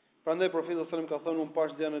 Prandaj profeti sallallahu alajhi wasallam ka thënë un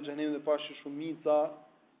pash dhe në xhenemin dhe pash shumica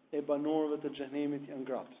e banorëve të xhenemit janë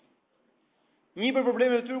gratë. Një për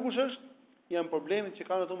problemet e tyre kush është? Janë problemet që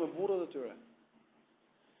kanë ato me burrat e tyre.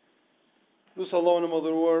 Lutë Allahun e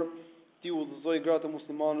madhëruar ti udhëzoj gratë e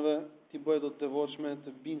muslimanëve, ti bëj ato të devotshme,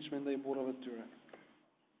 të bindshme ndaj burrave të tyre.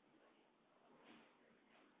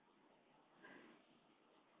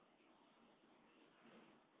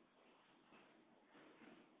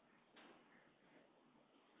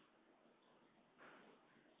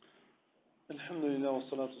 Alhamdulillah,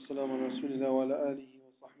 wassalatu wassalamu ala rasulillah wa ala alihi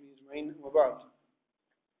wa sahbihi ajma'in, wa ba'd.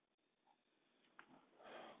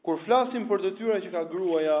 Kur flasim për detyra që ka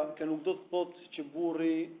gruaja, kjo nuk do të thotë që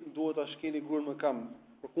burri duhet ta shkeli gruan më kam.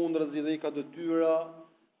 Përkundrazi dhe i ka detyra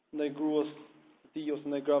ndaj gruas të tij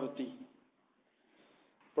ose ndaj grave të tij.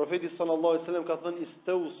 Profeti sallallahu alaihi wasallam ka thënë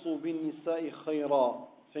istawsu bin nisa'i khaira,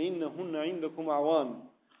 fa innahunna 'indakum awan.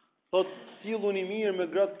 Thot silluni mirë me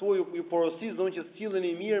gratë tuaja, ju porosis domun që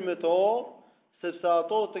silleni mirë me to, sepse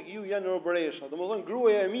ato tek ju janë robresha. Domethënë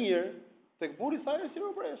gruaja e mirë tek burri i saj është si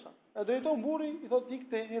robresha. E drejton burri, i thot tik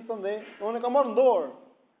te ecëndë, domun e ka marrë në dorë.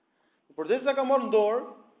 Përdesë ka marrë në dorë,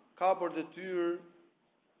 ka për detyrë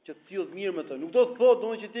që të sillet mirë me të. Nuk do të thotë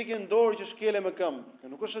domun që ti ke në dorë që shkele me këmbë.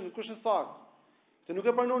 Nuk është saktë. se nuk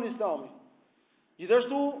e pranon Islami.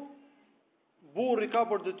 Gjithashtu burri ka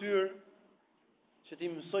për detyrë që t'i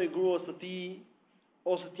mësoj gruas së tij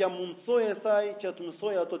ose t'ia mundsoj asaj që të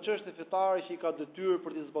mësoj ato çështje fetare që i ka detyrë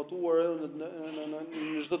për t'i zbatuar edhe në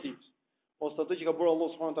çdo ditë, ose ato që ka bërë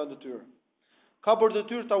Allah subhanahu wa taala detyrë. Ka për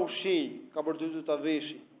detyrë ta ushqej, ka për detyrë ta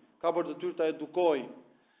veshi, ka për detyrë ta edukoj,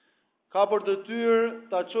 ka për detyrë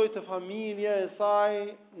ta çojë të familja e saj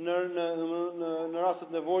në raste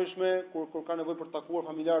të nevojshme kur ka nevojë për të takuar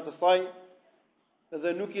familjarët e saj.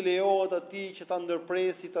 Dhe nuk i lejohet atij që ta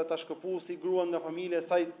ndërpresi, ta shkëpusi gruan nga familja e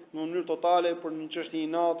saj në mënyrë totale për një çështje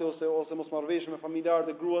inate ose mosmarrveshje me familjarët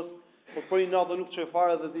e gruas, por për inat nuk çoj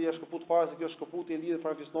fare dhe t'i shkëput fare se kjo shkëputje e lidhet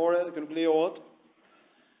farafisnore dhe kjo nuk lejohet.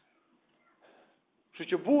 Kështu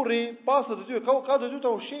që burri pas të detyrë ka detyrë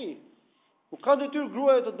ta ushqejë. Nuk ka detyrë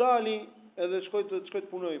gruaja të dali edhe të shkojë të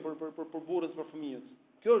punojë për burrin për fëmijët.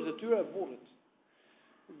 Kjo është detyra e burrit.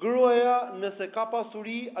 Gruaja nëse ka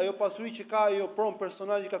pasuri, ajo pasuri që ka ajo pron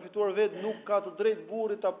personazhi që ka fituar vetë nuk ka të drejtë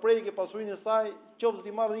burrit ta prekë pasurinë e saj, qoftë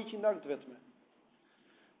të marrë 100 larg të vetme.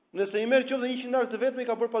 Nëse i merr qoftë 100 larg të vetme i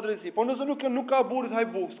ka bërë padrejti. Po nëse nuk ka burrit haj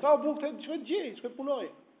buk, s'ka buk të shkojë gjej, shkojë punoj.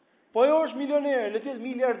 Po ajo është milioner, le të jetë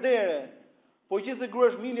miliardere. Po qëse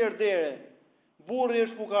grua është miliardere, burri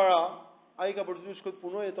është fukara, ai ka për të shkojë të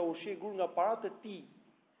punojë ta ushqejë gruan nga paratë e tij,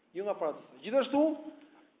 jo nga paratë e saj. Gjithashtu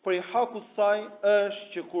për i hakut saj është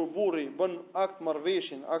që kur burri bën akt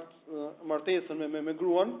marrveshjen, akt martesën me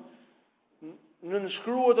gruan,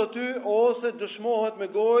 nënshkruhet aty ose dëshmohet me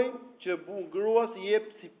gojë që gruas i jep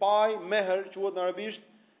si paj, meher, quhet në arabisht,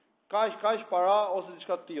 kaq para ose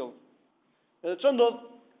diçka të tillë. Edhe ç'o ndodh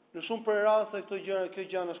në shumë për raste kjo gjë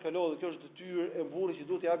është kalohet, kjo është detyrë e burrit që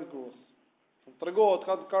duhet t'i japë gruas. Tregohet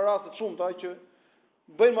ka raste të shumta që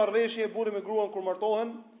bëjnë marrveshje burri me gruan kur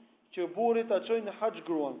martohen, që burri ta çojë në haxh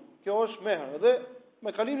gruan. Kjo është meher dhe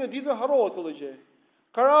me kalimin e ditëve harrohet kjo gjë.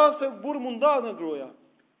 Ka raste burri mund ndahet nga gruaja.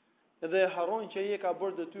 Edhe harron që ai ka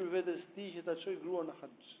bërë detyrë vetes tij që ta çojë gruan në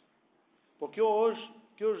haxh. Po kjo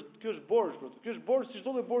është borxh për të. Ky është borxh si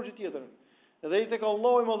çdo lloj borxhi tjetër. Edhe ai tek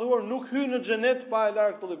Allahu i madhuar nuk hyn në xhenet pa e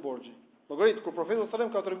larë këtë lloj borxhi. Llogarit kur profeti sallallahu alajhi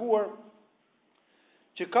wasallam ka treguar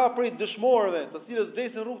që ka prej dëshmorëve, të cilët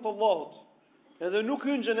vdesin rrugt të Allahut, edhe nuk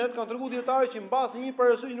hyn në xhenet, kanë treguar dietarë që mbasi një për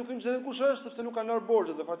arsye nuk hyn në xhenet kush është sepse nuk kanë larë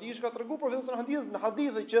borxhet. Dhe fatikisht ka treguar profeti sallallahu alajhi wasallam në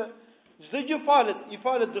hadithe që çdo gjë i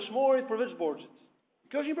falet dëshmorit përveç borxhit.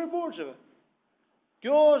 Kjo është një prej borxheve.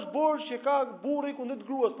 Kjo është borxh që ka burri kundër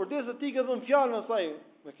gruas, përdesë ti ke dhënë fjalën asaj,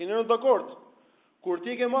 me keni rënë dakord. Kur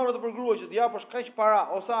ti ke marrë të për grua që të japësh kaq para,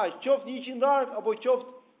 ose aq, qoftë 100 dark apo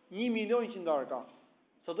qoftë 1 milion 100 darka.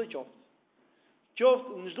 Sado qoftë.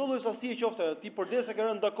 Qoftë në çdo lloj sasie qoftë, ti përdesë ke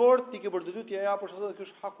rënë dakord, ti ke bërë detyrë t'i japësh atë, kjo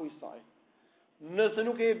është haku i saj. Nëse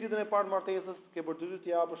nuk e jep ditën e parë të martesës, ke bërë detyrë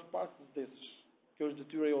t'i japësh pas të vdesësh. Kjo është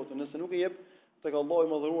detyra jote. Nëse nuk e jep, tek Allahu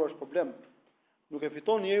i madhëruar është problem. Nuk e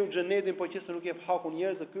fiton njeriu xhenetin po qëse nuk jep hakun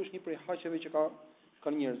njerëzve, ky është një prej haqeve që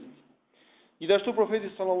kanë njerëzit. Gjithashtu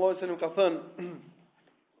profeti sallallahu alajhi wasallam ka thënë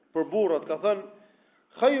për burrat, ka thënë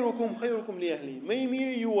khairukum li ahli. Më i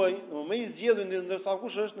miri juaj, më i zgjedhur ndërsa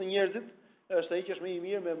kush është në njerëzit, është ai që është më i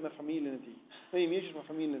mirë me familjen e tij. Më i mirë që është me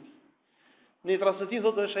familjen e tij. Në transmetim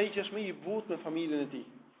thotë është ai që është më i butë me familjen e tij.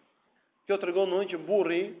 Kjo tregon domosdoshmë që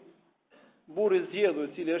burri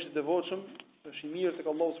zgjedhur, i cili është i devotshëm, është i mirë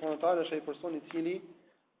tek Allahu subhanahu wa taala, është ai person i cili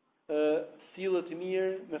sillet i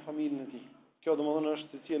mirë me familjen e tij. Kjo domosdoshmë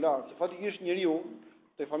është si e lartë. Fatikisht njeriu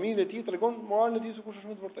te familja e tij tregon moralin e tij se kush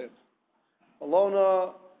është më i vërtetë. Allahu na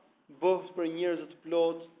bëft për njerëz të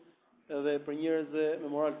plotë edhe për njerëz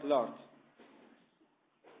me moral të lartë.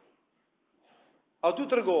 Aty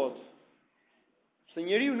tregohet se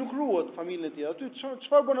njeriu nuk ruhet familjen e tij. Aty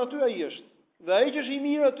çfarë bën aty ai është. Dhe ai që është i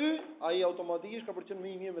mirë aty, ai automatikisht ka për të qenë më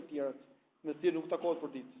i mirë me të tjerët, me të cilët nuk takohet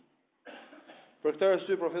për ditë. Për këtë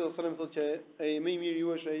arsye profeti sallallahu alajhi wasallam thotë që ai më i miri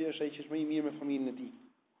ju është ai që është më i mirë me familjen e tij.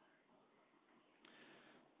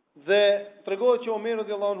 Dhe tregohet që Omer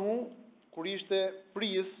radhiyallahu anhu kur ishte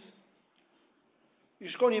prijës, i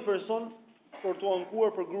shkon një person për t'u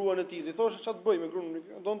ankuar për gruan e tij. I thoshte çfarë të bëj me gruan,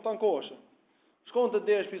 do të ankohesh. Shkon te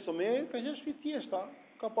dera e shtëpisë Omerit, ka qenë shtëpi thjeshta,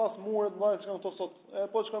 ka pas mure të mëdha që këto sot.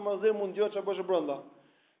 Po shkon mazher mund dëgjoj çfarë bësh brenda.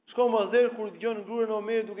 Shkon mazher kur dëgjon gruan e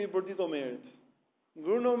Omerit duke i bërtit Omerit.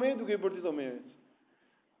 Gruan e Omerit duke i bërtit Omerit.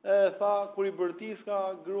 Tha kur i bërtis ka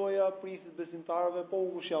gruaja prisit besimtarëve, po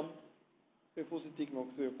kush jam? Pe fusi tik më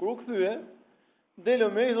kthye. Kur u kthye, del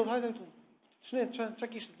Omeri thotë hajde këtu. Ç'ka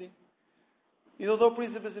kishte ti? I thotë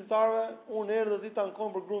prisit besimtarëve, unë erdha ti të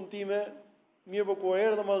ankon për gruan time. Mirë, po kur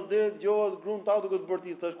erdha mazder dëgohet gruan ta duke të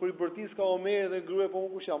bërtis. Thash kur i bërtis ka Omeri dhe gruaja, po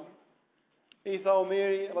kush jam? I tha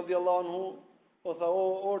Omeri radhiyallahu anhu, po tha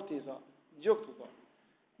orti tha. Dgjoj këtu tha.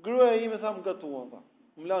 Gruaja ime tha më gatuan tha.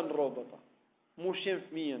 Më lan rrobat tha. Mu shqen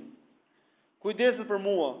fëmijën. Kujdeset për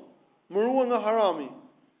mua. Më ruan nga harami.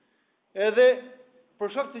 Edhe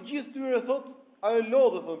për shkak të gjithë tyre thot, ajo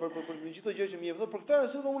lodhe thot për gjithë ato gjë që më jep thot, për këtë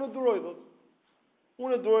arsye unë e duroj thot.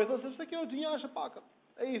 Unë e duroj thot sepse kjo dynja është e pakët.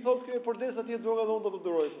 E i thot kjo përdes atje droga dhe unë do të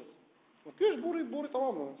duroj thot. Ky është burri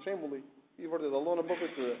tamam, shembulli i vërtet Allah në bëfë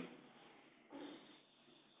tyre.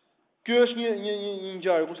 Ky është një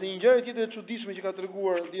ngjarje, kurse një ngjarje tjetër e çuditshme që ka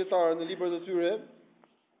treguar dietarët në librat e tyre.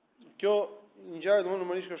 Kjo ngjarje domosdoshmë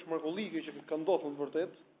normalisht është mrekullike që ka ndodhur në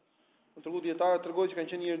vërtet. Në tregu dietarët tregojnë që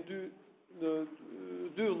kanë qenë një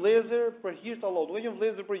dy vëllezër për hir të Allahut. Nuk kanë qenë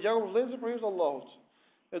vëllezër për gjakun, vëllezër për hir të Allahut.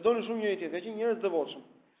 E donin shumë njëri tjetrin, kanë qenë njerëz të devotshëm.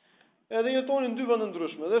 Edhe jetonin në dy vende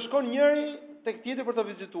ndryshme dhe shkon njëri tek tjetri për ta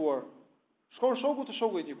vizituar. Shkon shoku te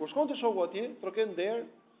shoku i tij. Kur shkon te shoku atje, troket nder,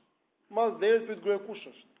 mas derës pyet gruaja kush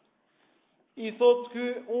është. I thot ky,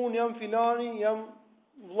 un jam filani, jam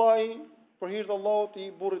vllai për hir të Allahut i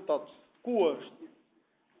burrit tat. Ku është?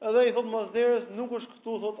 Edhe i thot mas derës, nuk është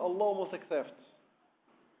këtu, thot Allahu mos e ktheft.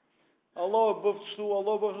 Allahu e bëft kështu,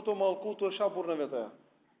 Allahu bëft këtu mallku tu e shah burrin e vet.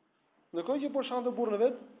 Ndërkohë që po shante burrin e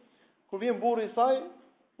vet, kur vjen burri i saj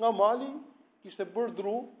nga mali, kishte bër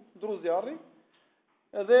dru zjarri,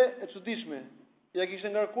 edhe e çuditshme, ja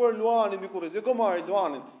kishte ngarkuar luanin mbi kurriz, jo gomari,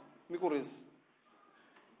 luanit mbi kurriz.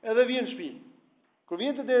 Edhe vjen në shtëpi. Kur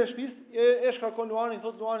vjen te dera e shtëpisë, e shkarkon luanin,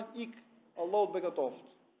 thot luanit ik, Allahu të bekatoft.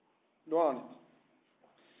 Luanit.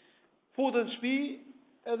 Futet në shtëpi,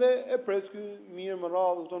 edhe e pres ky mirë më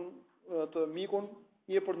radhë, thon atë mikun,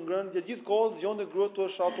 je për të ngrënë, gjatë gjithë kohës dëgjonte gruat tu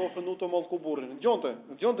shato ofendu të mallku burrin.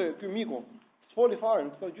 Dëgjonte ky miku. S'foli fare,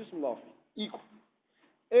 nuk thot gjysmë llafi. Iku.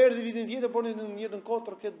 Erdhi vitin tjetër, por në njëjtën kohë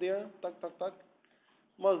troket derën, tak.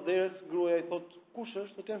 Mas derës gruaja i thot, kush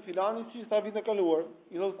është? Do të kem filani, si sa vitin e kaluar.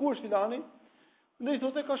 I thot, ku është filani? Dhe i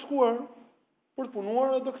thotë ka shkuar për të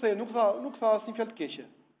punuar dhe do kthej, nuk tha asnjë fjalë të keqe.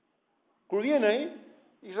 Kur vjen ai,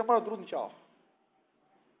 i kishte parë drut në qafë.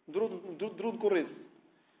 Drut kurriz.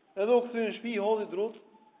 Edhe u kthye në shtëpi, hodhi drut,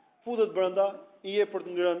 futet brenda, i jep për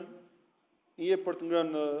të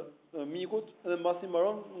ngrënë mikut, dhe mbasi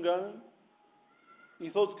mbaron ngrënën, i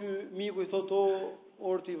thot ky miku, i thot o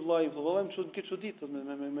orti vllai, po vallai më ke çuditë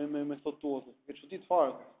me thot tuat, ke çuditë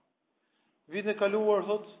fare. Vitin e kaluar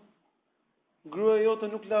thot, gruaja jote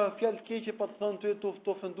nuk la fjalë të keqe pa të thënë ty të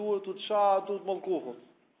ofenduar, të çah, të mallkuar.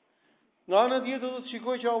 Nga ana tjetër do të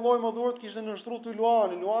shikoj që Allahu më dhurat kishte nënshtruar ty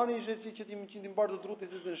luani ishte si që ti mbartë drutin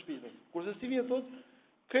si në shtëpi. Kurse si vjen thot,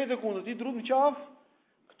 këtë kundër ti drut në qafë,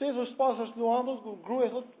 këtë thot pas është luan, thot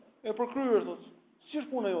gruaja thot e përkryer thot. Si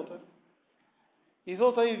është puna jote? I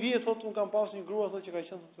thot ai vjet thot un kam pasur një grua thot që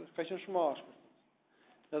ka qenë shumë ashpër.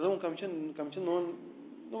 Edhe un kam qenë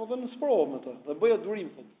domethënë në sprovë me të dhe bëja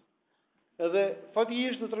durim thot. Edhe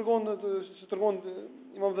fatikisht tregon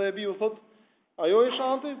Imam Dhahabiu thot, ajo e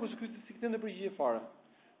shante kurse ky si kthen në përgjigje fare.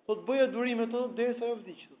 Thot bëja durim me të derisa ajo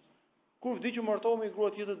vdiq thot. Kur vdiq u martova me një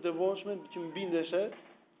grua tjetër të devotshme që më bindeshe.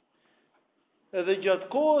 Edhe gjatë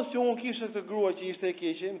kohës që unë kishte këtë grua që ishte e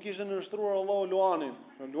keqe, më kishte nënshtruar Allahu luanin.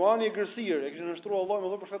 Luani e gërsirë, e kishte nënshtruar Allahu më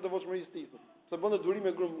dhon për shkak të devotshmërisë së tij. Se bënte durim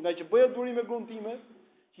me gruan, nga që bëja durim me gruan time,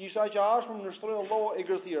 që ishte aq e ashpër, më nënshtroi Allahu e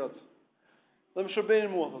gërsirat. Dhe më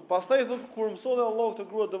shërbenin mua thot. Pastaj thot kur mësoi Allahu këtë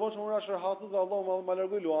grua devotshme, unë ashar hatut dhe Allahu më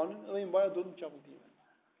largoi luanin dhe i mbaja dorë në qafën time.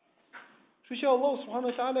 Kështu që Allahu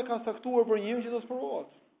subhanahu wa taala ka caktuar për njërin që të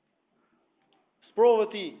sprovohet. Sprova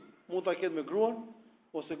ti mund ta ketë me gruan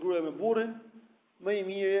ose gruaja me burrin. Më i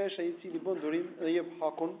mirë është ai i cili bën durim dhe jep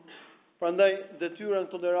hakun. Prandaj detyra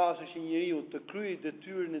në këtë rast është që njeriu të kryejë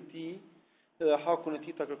detyrën e tij dhe hakun e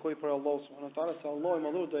tij ta kërkojë për Allahu subhanahu wa taala, se Allahu i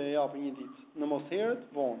madhur do ja japë një ditë. Në mos herët,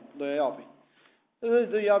 vonë do ja japi. Dhe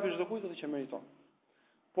do ja japi çdo kujt atë që meriton.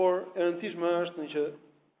 Por e rëndësishme është që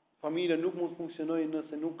familja nuk mund të funksionojë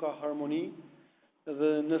nëse nuk ka harmoni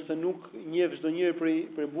dhe nëse nuk njeh çdo njeri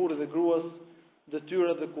prej burrit dhe gruas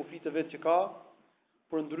detyrat dhe kufit e vet që ka.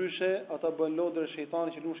 Por ndryshe ata bën lodër e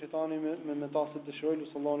shejtanit që lun shejtani me ta se dëshiroj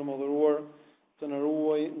Allahu më dhëruar të na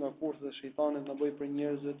ruaj nga kurthet e shejtanit, na bëj për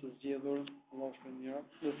njerëzve të zgjedhur, Allahu shpëndira.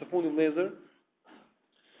 Në së fundi vëllezër,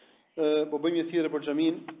 po bëjmë një thirrje për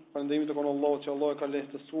xhamin, falënderimi tek Allahu që Allah e ka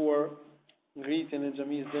lehtësuar ngritjen e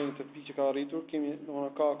xhamisë deri në këtë pikë që ka arritur.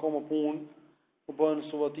 Ka akoma punë, po bën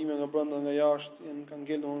suvatime nga brenda nga jashtë, ka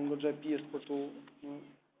ngelur goxha pjesë për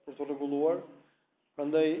të rregulluar.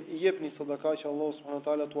 Prandaj jepni sadaka që Allah subhanahu wa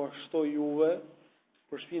taala t'ua shtoj juve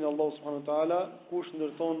për shpinë Allah subhanahu wa taala. Kush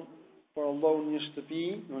ndërton për Allah një shtëpi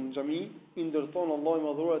në xhami, i ndërton Allah i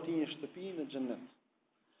madhuar atij një shtëpi në xhennet.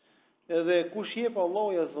 Edhe kush jep Allah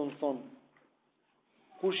ja zvendëson.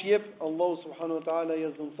 Kush jep, Allahu subhanahu wa taala i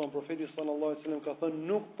zënson. Profeti sallallahu alaihi wasallam ka thënë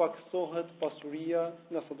nuk paksohet pasuria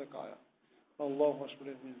nga sadakaja. Allahu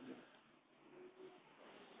shpëlet mirë.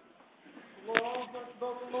 Allahu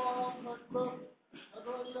akbar, Allahu akbar. Ashhadu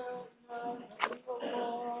an la ilaha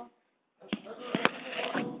illallah. Ashhadu anna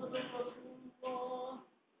Muhammadan rasulullah.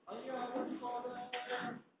 Hayya 'ala as-salah.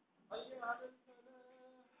 Hayya 'ala al-falah.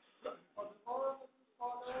 Qad qamat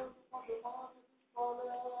as-salah. Qad qamat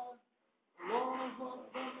as-salah. Allahu akbar,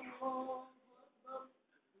 Allahu akbar.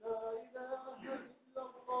 La ilaha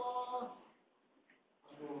illallah.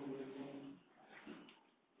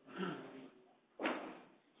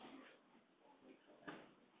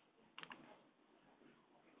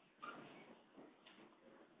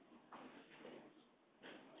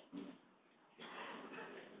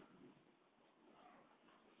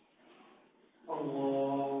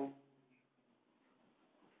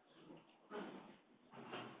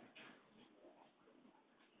 Allah.